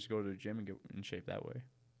probably just go to the gym and get in shape that way.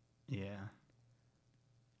 Yeah.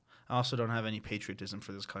 I also don't have any patriotism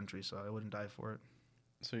for this country, so I wouldn't die for it.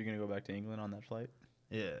 So you're going to go back to England on that flight?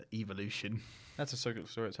 Yeah, evolution. That's a circular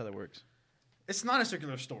story. That's how that works. It's not a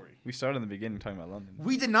circular story. We started in the beginning talking about London.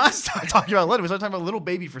 We did not start talking about London. We started talking about Little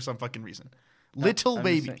Baby for some fucking reason. Little I'm just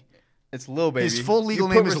Baby. saying- It's Lil Baby. His full legal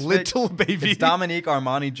You name put is respect- Little Baby. It's Dominique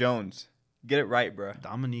Armani Jones. Get it right, bro.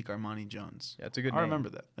 Dominique Armani Jones. Yeah, it's a good I name. remember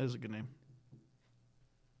that. That is a good name.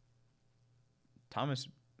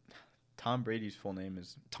 Tom Brady's full name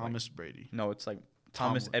is Thomas Brady. No, it's like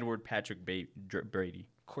Thomas Tom- Edward Patrick Brady.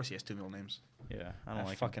 Of course he has two middle names. Yeah, I don't That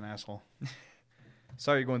like him. fucking asshole.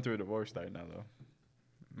 Sorry you're going through a divorce right now, though.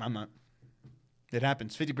 I'm not. It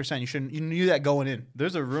happens. 50%. You knew that going in.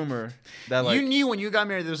 There's a rumor that like you knew when you got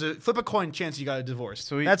married there was a flip a coin chance you got a divorce.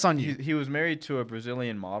 so That's on you. He was married to a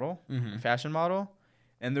Brazilian model, fashion model,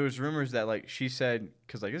 and there was rumors that like she said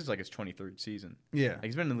because like this is like his 23rd season. Yeah. Like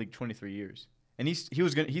he's been in the league 23 years, and he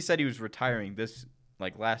said he was retiring this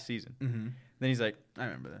like last season. Mm-hmm. Then he's like, I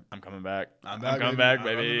remember that. I'm coming back. I'm back, coming baby. back,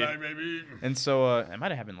 baby. I'm back, baby. And so it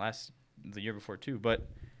might have happened the year before too, but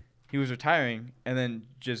he was retiring, and then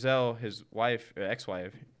Giselle, his wife,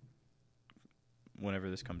 ex-wife, whenever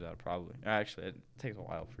this comes out, probably. Actually, it takes a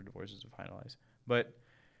while for divorces to finalize. But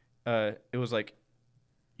it was like,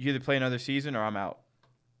 you either play another season or I'm out.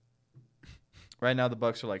 Right now, the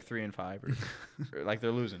Bucks are like 3-5, or like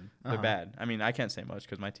they're losing. They're Uh-huh. bad. I mean, I can't say much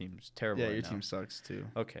because my team's terrible. Yeah, right your now. team sucks too.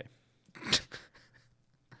 Okay.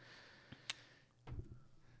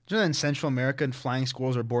 Do you know that in Central America, flying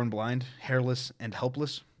squirrels are born blind, hairless, and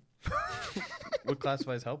helpless? What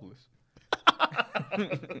classifies helpless?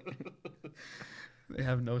 They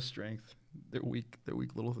have no strength. They're weak. They're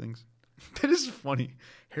weak little things. That is funny.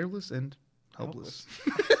 Hairless and helpless.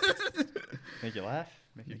 Make you laugh?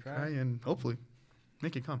 Make you cry? And hopefully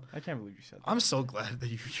make it come. I can't believe you said that. I'm so glad that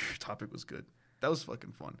your topic was good. That was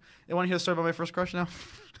fucking fun. You want to hear the story about my first crush now?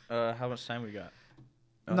 How much time we got?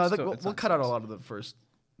 No, it's we'll it's cut not out a serious. lot of the first.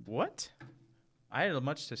 What? I had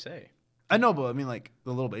much to say. I know, but I mean, like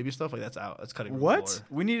the little baby stuff, like that's out. That's cutting. room floor.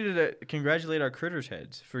 We needed to congratulate our Critters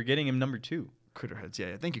heads for getting him number 2. Critterheads. Yeah,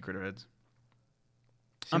 yeah. Thank you, Critterheads.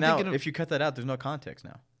 So I'm now, thinking of- if you cut that out, there's no context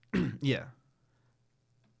now. Yeah.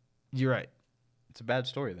 You're right. It's a bad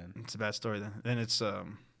story then. It's a bad story then. Then it's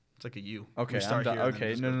like a U. Okay, We start here and then it okay.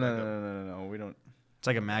 just No, goes no, back no, up. no. We don't. It's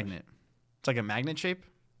like a magnet. It's like a magnet shape,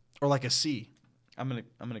 or like a C. I'm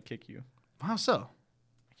gonna kick you. How so?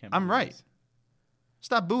 I can't. I'm believe right. this.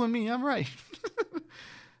 Stop booing me. I'm right.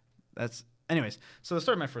 That's. Anyways, so the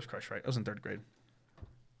story of my first crush, right? I was in 3rd grade.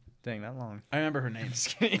 Dang, that long. I remember her name.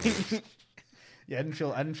 Just kidding. Yeah, I didn't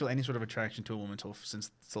feel any sort of attraction to a woman till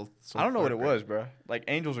I don't know what 3rd it grade. was, bro. Like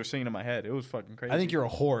angels were singing in my head. It was fucking crazy. I think you're a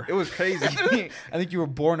whore. It was crazy. I think you were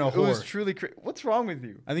born a It was whore. truly What's wrong with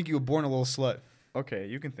you? I think you were born a little slut. Okay,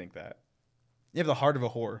 you can think that. You have the heart of a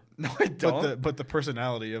whore, No, I don't. but the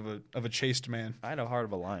personality of a chaste man. I had a heart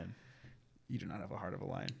of a lion. You do not have a heart of a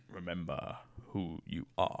lion. Remember who you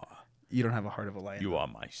are. You don't have a heart of a lion. You are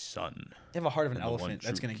my son. You have a heart of an And the one elephant.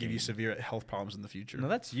 That's true going to give you king. severe health problems in the future. No,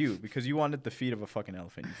 that's you because you wanted the feet of a fucking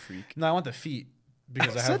elephant, you freak. No, I want the feet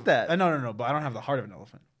because I I said have, that. No, but I don't have the heart of an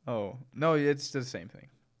elephant. Oh no, it's the same thing.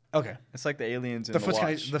 Okay. It's like the aliens in The the foot's,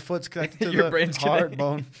 watch. the foot's connected to Your the brain's hard connected.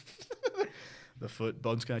 bone. The foot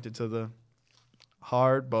bone's connected to the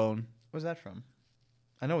hard bone. Where's that from?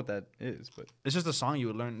 I know what that is, but It's just a song you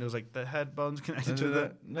would learn. It was like the head bone's connected to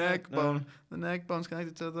the neck bone. The neck bone's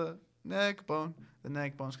connected to the neck bone. The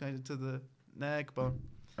neck bone's connected to the neck bone.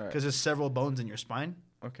 All right. Because there's several bones in your spine.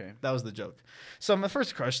 Okay. That was the joke. So my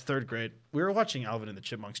first crush, 3rd grade, we were watching Alvin and the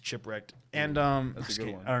Chipmunks Chipwrecked, and That's a just good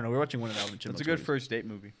kidding. one. I don't know. We were watching one of the Alvin and Chipmunks. That's a good movies. first date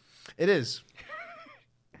movie. It is.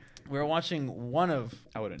 We were watching one of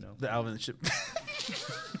I wouldn't know. the Alvin and the Chip.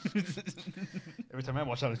 Every time I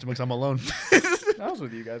watch Alvin and the Chipmunks, I'm alone. I was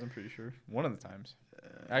with you guys, I'm pretty sure. One of the times.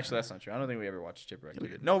 Actually, that's not true. I don't think we ever watched Chipwreck. Yeah, we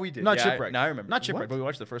did. No, we did. Not Yeah, Chipwreck. Now I remember. Not Chipwreck, What? but we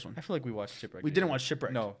watched the first one. I feel like we watched Chipwreck. We didn't watch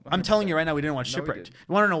Shipwrecked. No. I'm telling 100%. you right now, we didn't watch No, we Shipwrecked. did.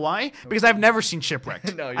 You want to know why? Because I've never seen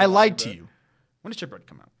Shipwrecked. No, you're I lied lying, to bro. you. When did Shipwreck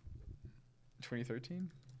come out?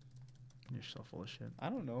 2013? You're so full of shit. I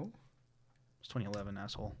don't know. It's 2011,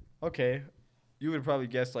 asshole. Okay. You would probably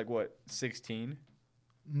guess, like, what, 16?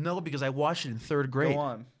 No, because I watched it in 3rd grade. Go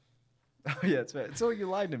on. Oh, yeah, it's bad. So you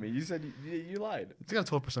lied to me. You said you lied. It's got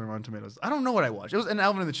a 12% on Rotten Tomatoes. I don't know what I watched. It was an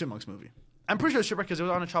Alvin and the Chipmunks movie. I'm pretty sure it was Shipwreck because it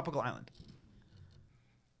was on a tropical island.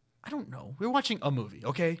 I don't know. We were watching a movie,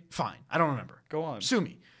 okay? Fine. I don't remember. Go on. Sue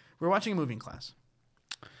me. We were watching a movie in class.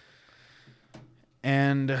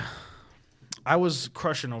 And I was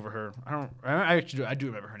crushing over her. I do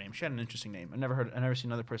remember her name. She had an interesting name. I've never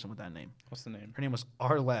seen another person with that name. What's the name? Her name was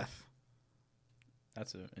Arleth.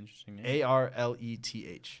 That's an interesting name.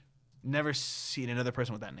 Arleth. Never seen another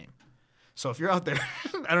person with that name. So if you're out there,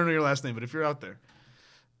 I don't know your last name, but if you're out there.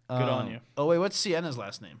 Good on you. Oh, wait, what's Sienna's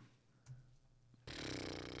last name?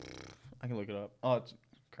 I can look it up. Oh, it's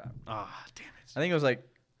crap. Ah, damn it. I think it was like,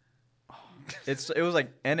 it was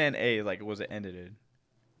like NNA, like was it ended?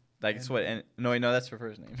 Like it's what? No, that's her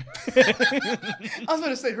first name. I was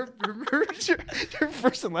going to say her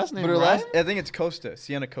first and last name. But her last, I think it's Costa,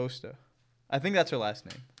 Sienna Costa. I think that's her last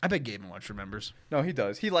name. I bet Gabe and Watch remembers. No, he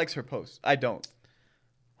does. He likes her posts. I don't.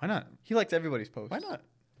 Why not? He likes everybody's posts. Why not?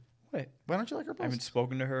 Wait. Why don't you like her posts? I haven't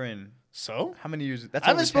spoken to her in so how many years? That's I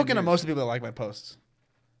haven't spoken to most of the people that like my posts.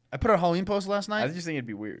 I put out a Halloween post last night. I just think it'd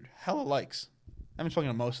be weird. Hella likes. I haven't spoken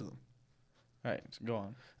to most of them. All right, so go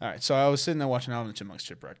on. All right, so I was sitting there watching Alvin and the Chipmunks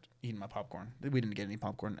Shipwrecked, eating my popcorn. We didn't get any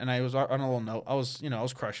popcorn, and I was on a little note. I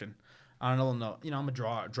was crushing. On a little note, I'm a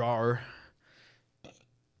drawer.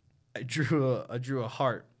 I drew a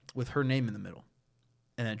heart with her name in the middle,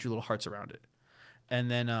 and then I drew little hearts around it,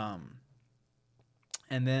 and then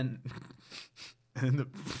the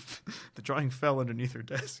drawing fell underneath her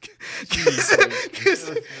desk.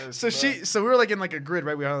 So we were like in like a grid,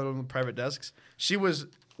 right? We had little private desks. She was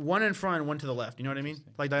one in front and one to the left. You know what I mean?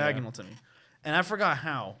 Like diagonal to me. And I forgot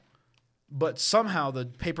how, but somehow the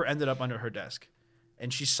paper ended up under her desk,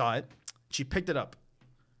 and she saw it. She picked it up,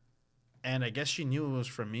 and I guess she knew it was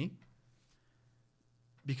from me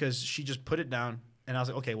because she just put it down. And I was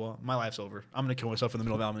like, okay, well, my life's over. I'm gonna kill myself in the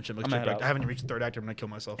middle of Alvin and Chipmunks Shipwrecked. I haven't even reached the 3rd act. I'm gonna kill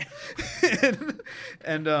myself.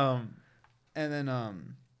 and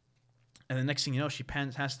then next thing you know, she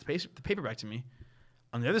passes the paper back to me.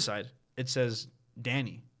 On the other side, it says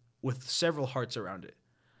Danny with several hearts around it.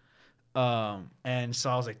 And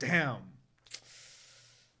so I was like, damn,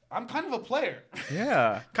 I'm kind of a player.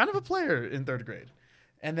 Yeah, kind of a player in 3rd grade.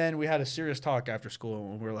 And then we had a serious talk after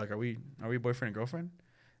school, and we were like, are we boyfriend and girlfriend?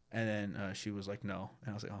 And then she was like, no.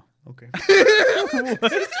 And I was like, oh, okay.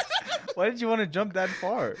 What? Why did you want to jump that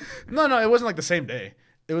far? No, it wasn't like the same day.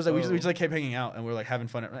 It was like we just like kept hanging out, and we were like having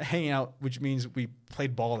fun hanging out, which means we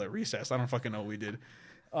played ball at recess. I don't fucking know what we did.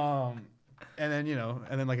 And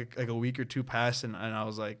then like a week or two passed, and I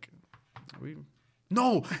was like,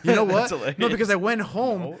 no, you know what? No, because I went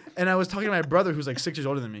home and I was talking to my brother who's like 6 years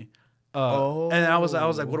older than me. And I was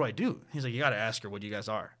like, what do I do? He's like, you got to ask her what you guys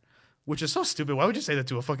are. Which is so stupid. Why would you say that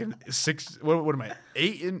to a fucking 6? What am I,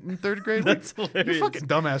 8 in 3rd grade? That's hilarious. You fucking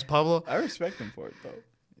dumbass, Pablo. I respect him for it though.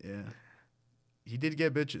 Yeah, he did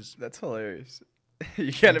get bitches. That's hilarious.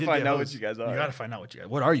 You gotta find out what you guys are. You gotta find out what you guys.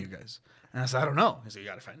 What are you guys? And I said, I don't know. He said, you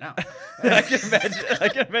gotta find out. I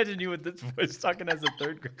can imagine you with this voice talking as a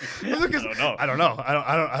 3rd grader. I don't know.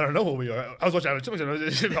 I don't know what we are. I was watching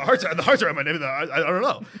the hearts are on my name. I don't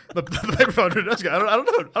know. The paper fell under the desk. I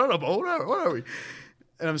don't know. But what are we?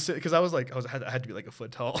 And I'm sitting because I had to be like a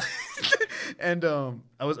foot tall, and I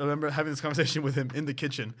remember having this conversation with him in the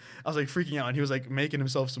kitchen. I was like freaking out, and he was like making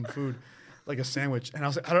himself some food, like a sandwich, and I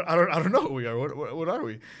was like, I don't know who we are. What are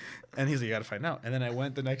we? And he's like, you got to find out. And then I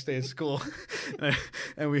went the next day at school,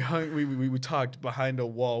 and we talked behind a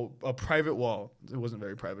wall, a private wall. It wasn't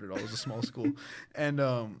very private at all. It was a small school, and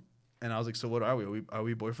I was like, so what are we? Are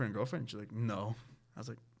we boyfriend and girlfriend? She's like, no. I was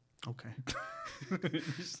like, okay, okay.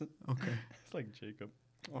 It's like Jacob.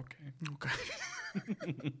 Okay.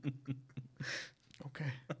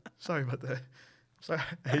 Okay. Sorry about that. Sorry,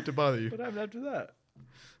 I hate to bother you. What happened after that?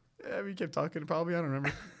 Yeah, we kept talking. Probably, I don't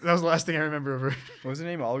remember. That was the last thing I remember of her. What was her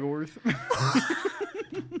name? Olgaworth?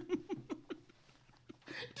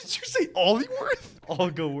 Did you say Ollyworth?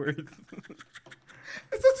 Olgaworth.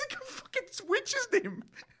 That sounds like a fucking witch's name.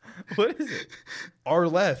 What is it?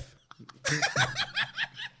 Arleth.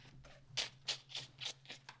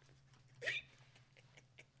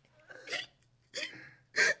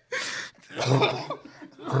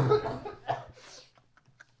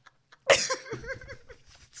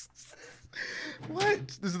 What?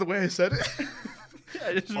 This is the way I said it? Yeah,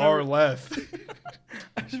 I just Arleth.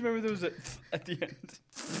 I just remember there was a at the end.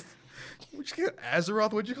 What'd you call it?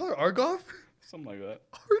 Azeroth? What'd you call her? Argoth? Something like that.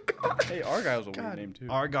 Argoth. Hey, Argyle's a God. weird name too.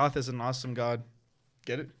 Argoth is an awesome god.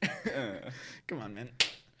 Get it? Come on, man.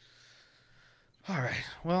 All right.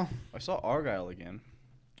 Well, I saw Argyle again.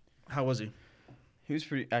 how was he? He was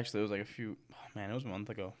pretty. Actually, it was like a few. Oh, man, it was a month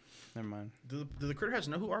ago. Never mind. Do the critter heads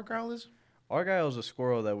know who Argyle is? Argyle is a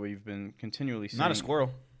squirrel that we've been continually seeing. Not a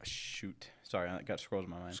squirrel. Shoot. Sorry, I got squirrels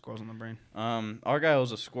in my mind. Squirrels in the brain. Argyle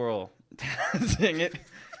is a squirrel. Dang it.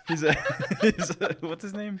 He's a what's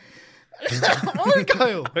his name?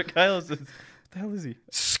 Argyle. Argyle is what the hell is he?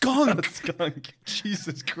 Skunk. Skunk.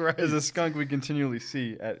 Jesus Christ. Is a skunk we continually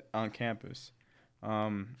see on campus.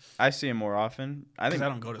 I see him more often. I think I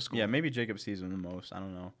don't go to school. Yeah, maybe Jacob sees him the most. I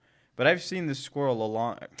don't know. But I've seen this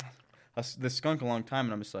squirrel this skunk a long time,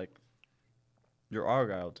 and I'm just like, you're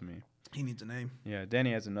Argyle to me. He needs a name. Yeah,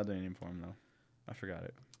 Danny has another name for him though. I forgot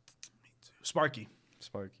it. Sparky.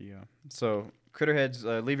 Sparky, yeah. So Critterheads,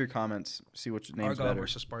 leave your comments. See which name's Argyle better.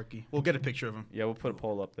 versus Sparky. We'll get a picture of him. Yeah, we'll put a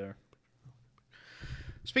poll up there.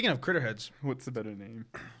 Speaking of Critterheads. What's the better name?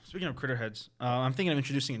 Speaking of Critterheads, I'm thinking of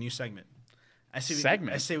introducing a new segment. I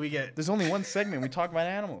say we get. There's only one segment. We talk about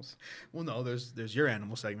animals. Well, no, there's your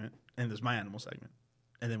animal segment and there's my animal segment,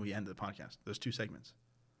 and then we end the podcast. There's 2 segments.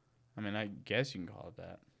 I mean, I guess you can call it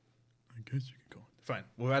that. I guess you can call it. Fine.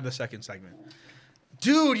 We'll add the second segment.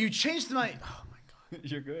 Dude, you changed my. Oh my god.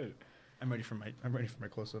 You're good. I'm ready for my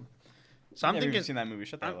close up. So I'm Never thinking even seen that movie.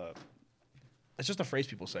 Shut that up. it's just a phrase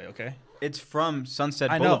people say. Okay. It's from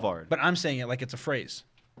Sunset I know, Boulevard. but I'm saying it like it's a phrase.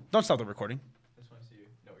 Don't stop the recording. I just want to see you.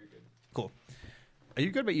 No, you're good. Cool. Are you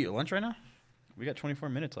good about eating lunch right now? We got 24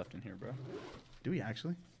 minutes left in here, bro. Do we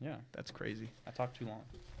actually? Yeah. That's crazy. I talked too long.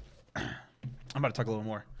 I'm about to talk a little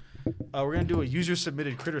more. We're gonna do a user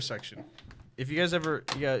submitted critter section. If you guys ever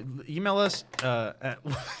email us at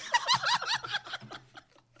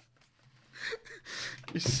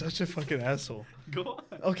You're such a fucking asshole. Go on.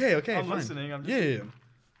 Okay, I'm fine. listening. I'm just yeah.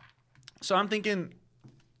 So I'm thinking.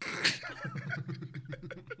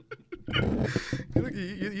 Look,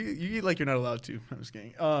 you eat like you're not allowed to. I'm just kidding.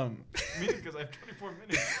 Me because I have 24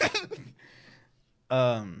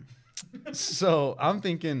 minutes. So I'm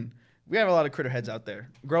thinking we have a lot of critter heads out there,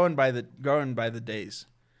 growing by the days,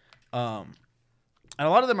 and a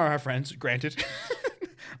lot of them are our friends. Granted,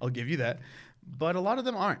 I'll give you that, but a lot of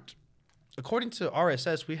them aren't. According to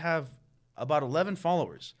RSS, we have about 11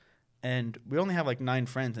 followers, and we only have like 9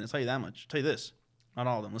 friends. And I'll tell you that much. I'll tell you this: not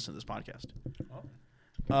all of them listen to this podcast.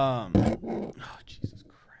 Oh, Jesus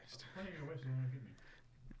Christ.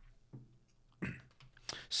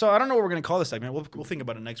 So I don't know what we're going to call this segment. We'll think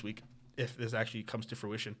about it next week if this actually comes to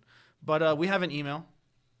fruition. But we have an email.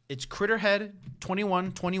 It's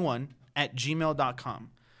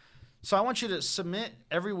critterhead2121@gmail.com. So I want you to submit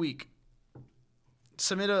every week.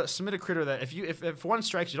 Submit a critter that if one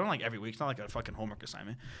strikes you, don't like every week. It's not like a fucking homework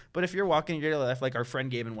assignment. But if you're walking your daily life like our friend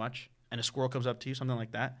Gabe and Watch, and a squirrel comes up to you, something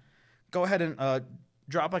like that, go ahead and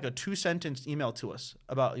drop like a 2-sentence email to us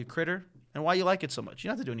about your critter and why you like it so much. You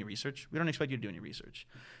don't have to do any research. We don't expect you to do any research.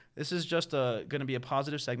 This is just going to be a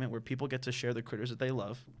positive segment where people get to share the critters that they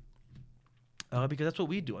love, because that's what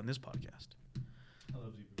we do on this podcast. I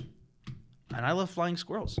love zebras. And I love flying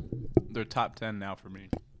squirrels. They're top 10 now for me.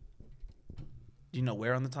 Do you know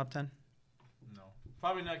where on the top 10? No.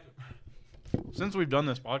 Probably next. Since we've done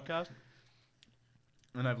this podcast,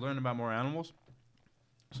 and I've learned about more animals,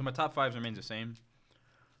 so my top 5 remains the same.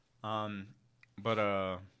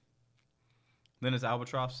 But then it's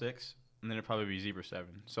albatross 6, and then it'll probably be zebra 7.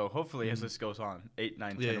 So hopefully, as this goes on, 8,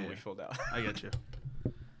 9, 10 will be filled out. I get you.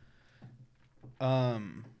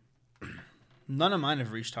 None of mine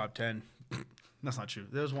have reached top 10. That's not true.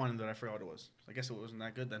 There was one that I forgot what it was. I guess it wasn't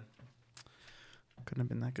that good then. Couldn't have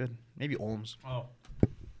been that good. Maybe Olms. Oh.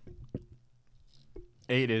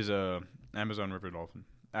 8 is Amazon river dolphin.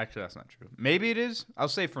 Actually, that's not true. Maybe it is. I'll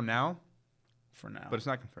say for now. For now. But it's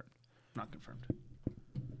not confirmed. Not confirmed.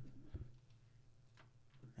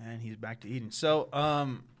 And he's back to eating. So,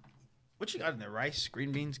 what you got in there? Rice,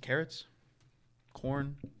 green beans, carrots,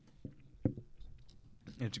 corn.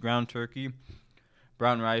 It's ground turkey,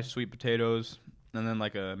 brown rice, sweet potatoes, and then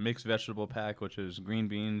like a mixed vegetable pack, which is green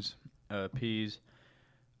beans, peas,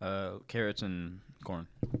 carrots, and corn.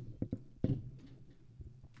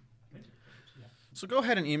 So go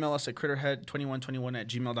ahead and email us at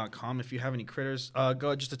critterhead2121@gmail.com if you have any critters.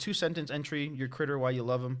 Go just a 2-sentence entry, your critter, why you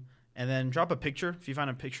love them, and then drop a picture. If you find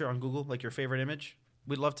a picture on Google, like your favorite image,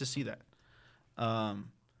 we'd love to see that. But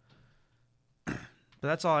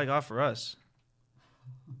that's all I got for us.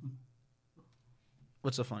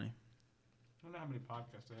 What's so funny? I don't know how many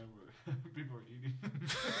podcasts I have where people are eating.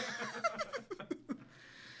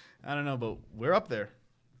 I don't know, but we're up there.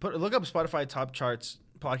 Look up Spotify top charts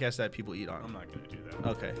podcast that people eat on. I'm not gonna do that.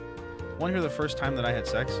 Okay. Want to hear the first time that I had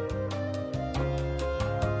sex?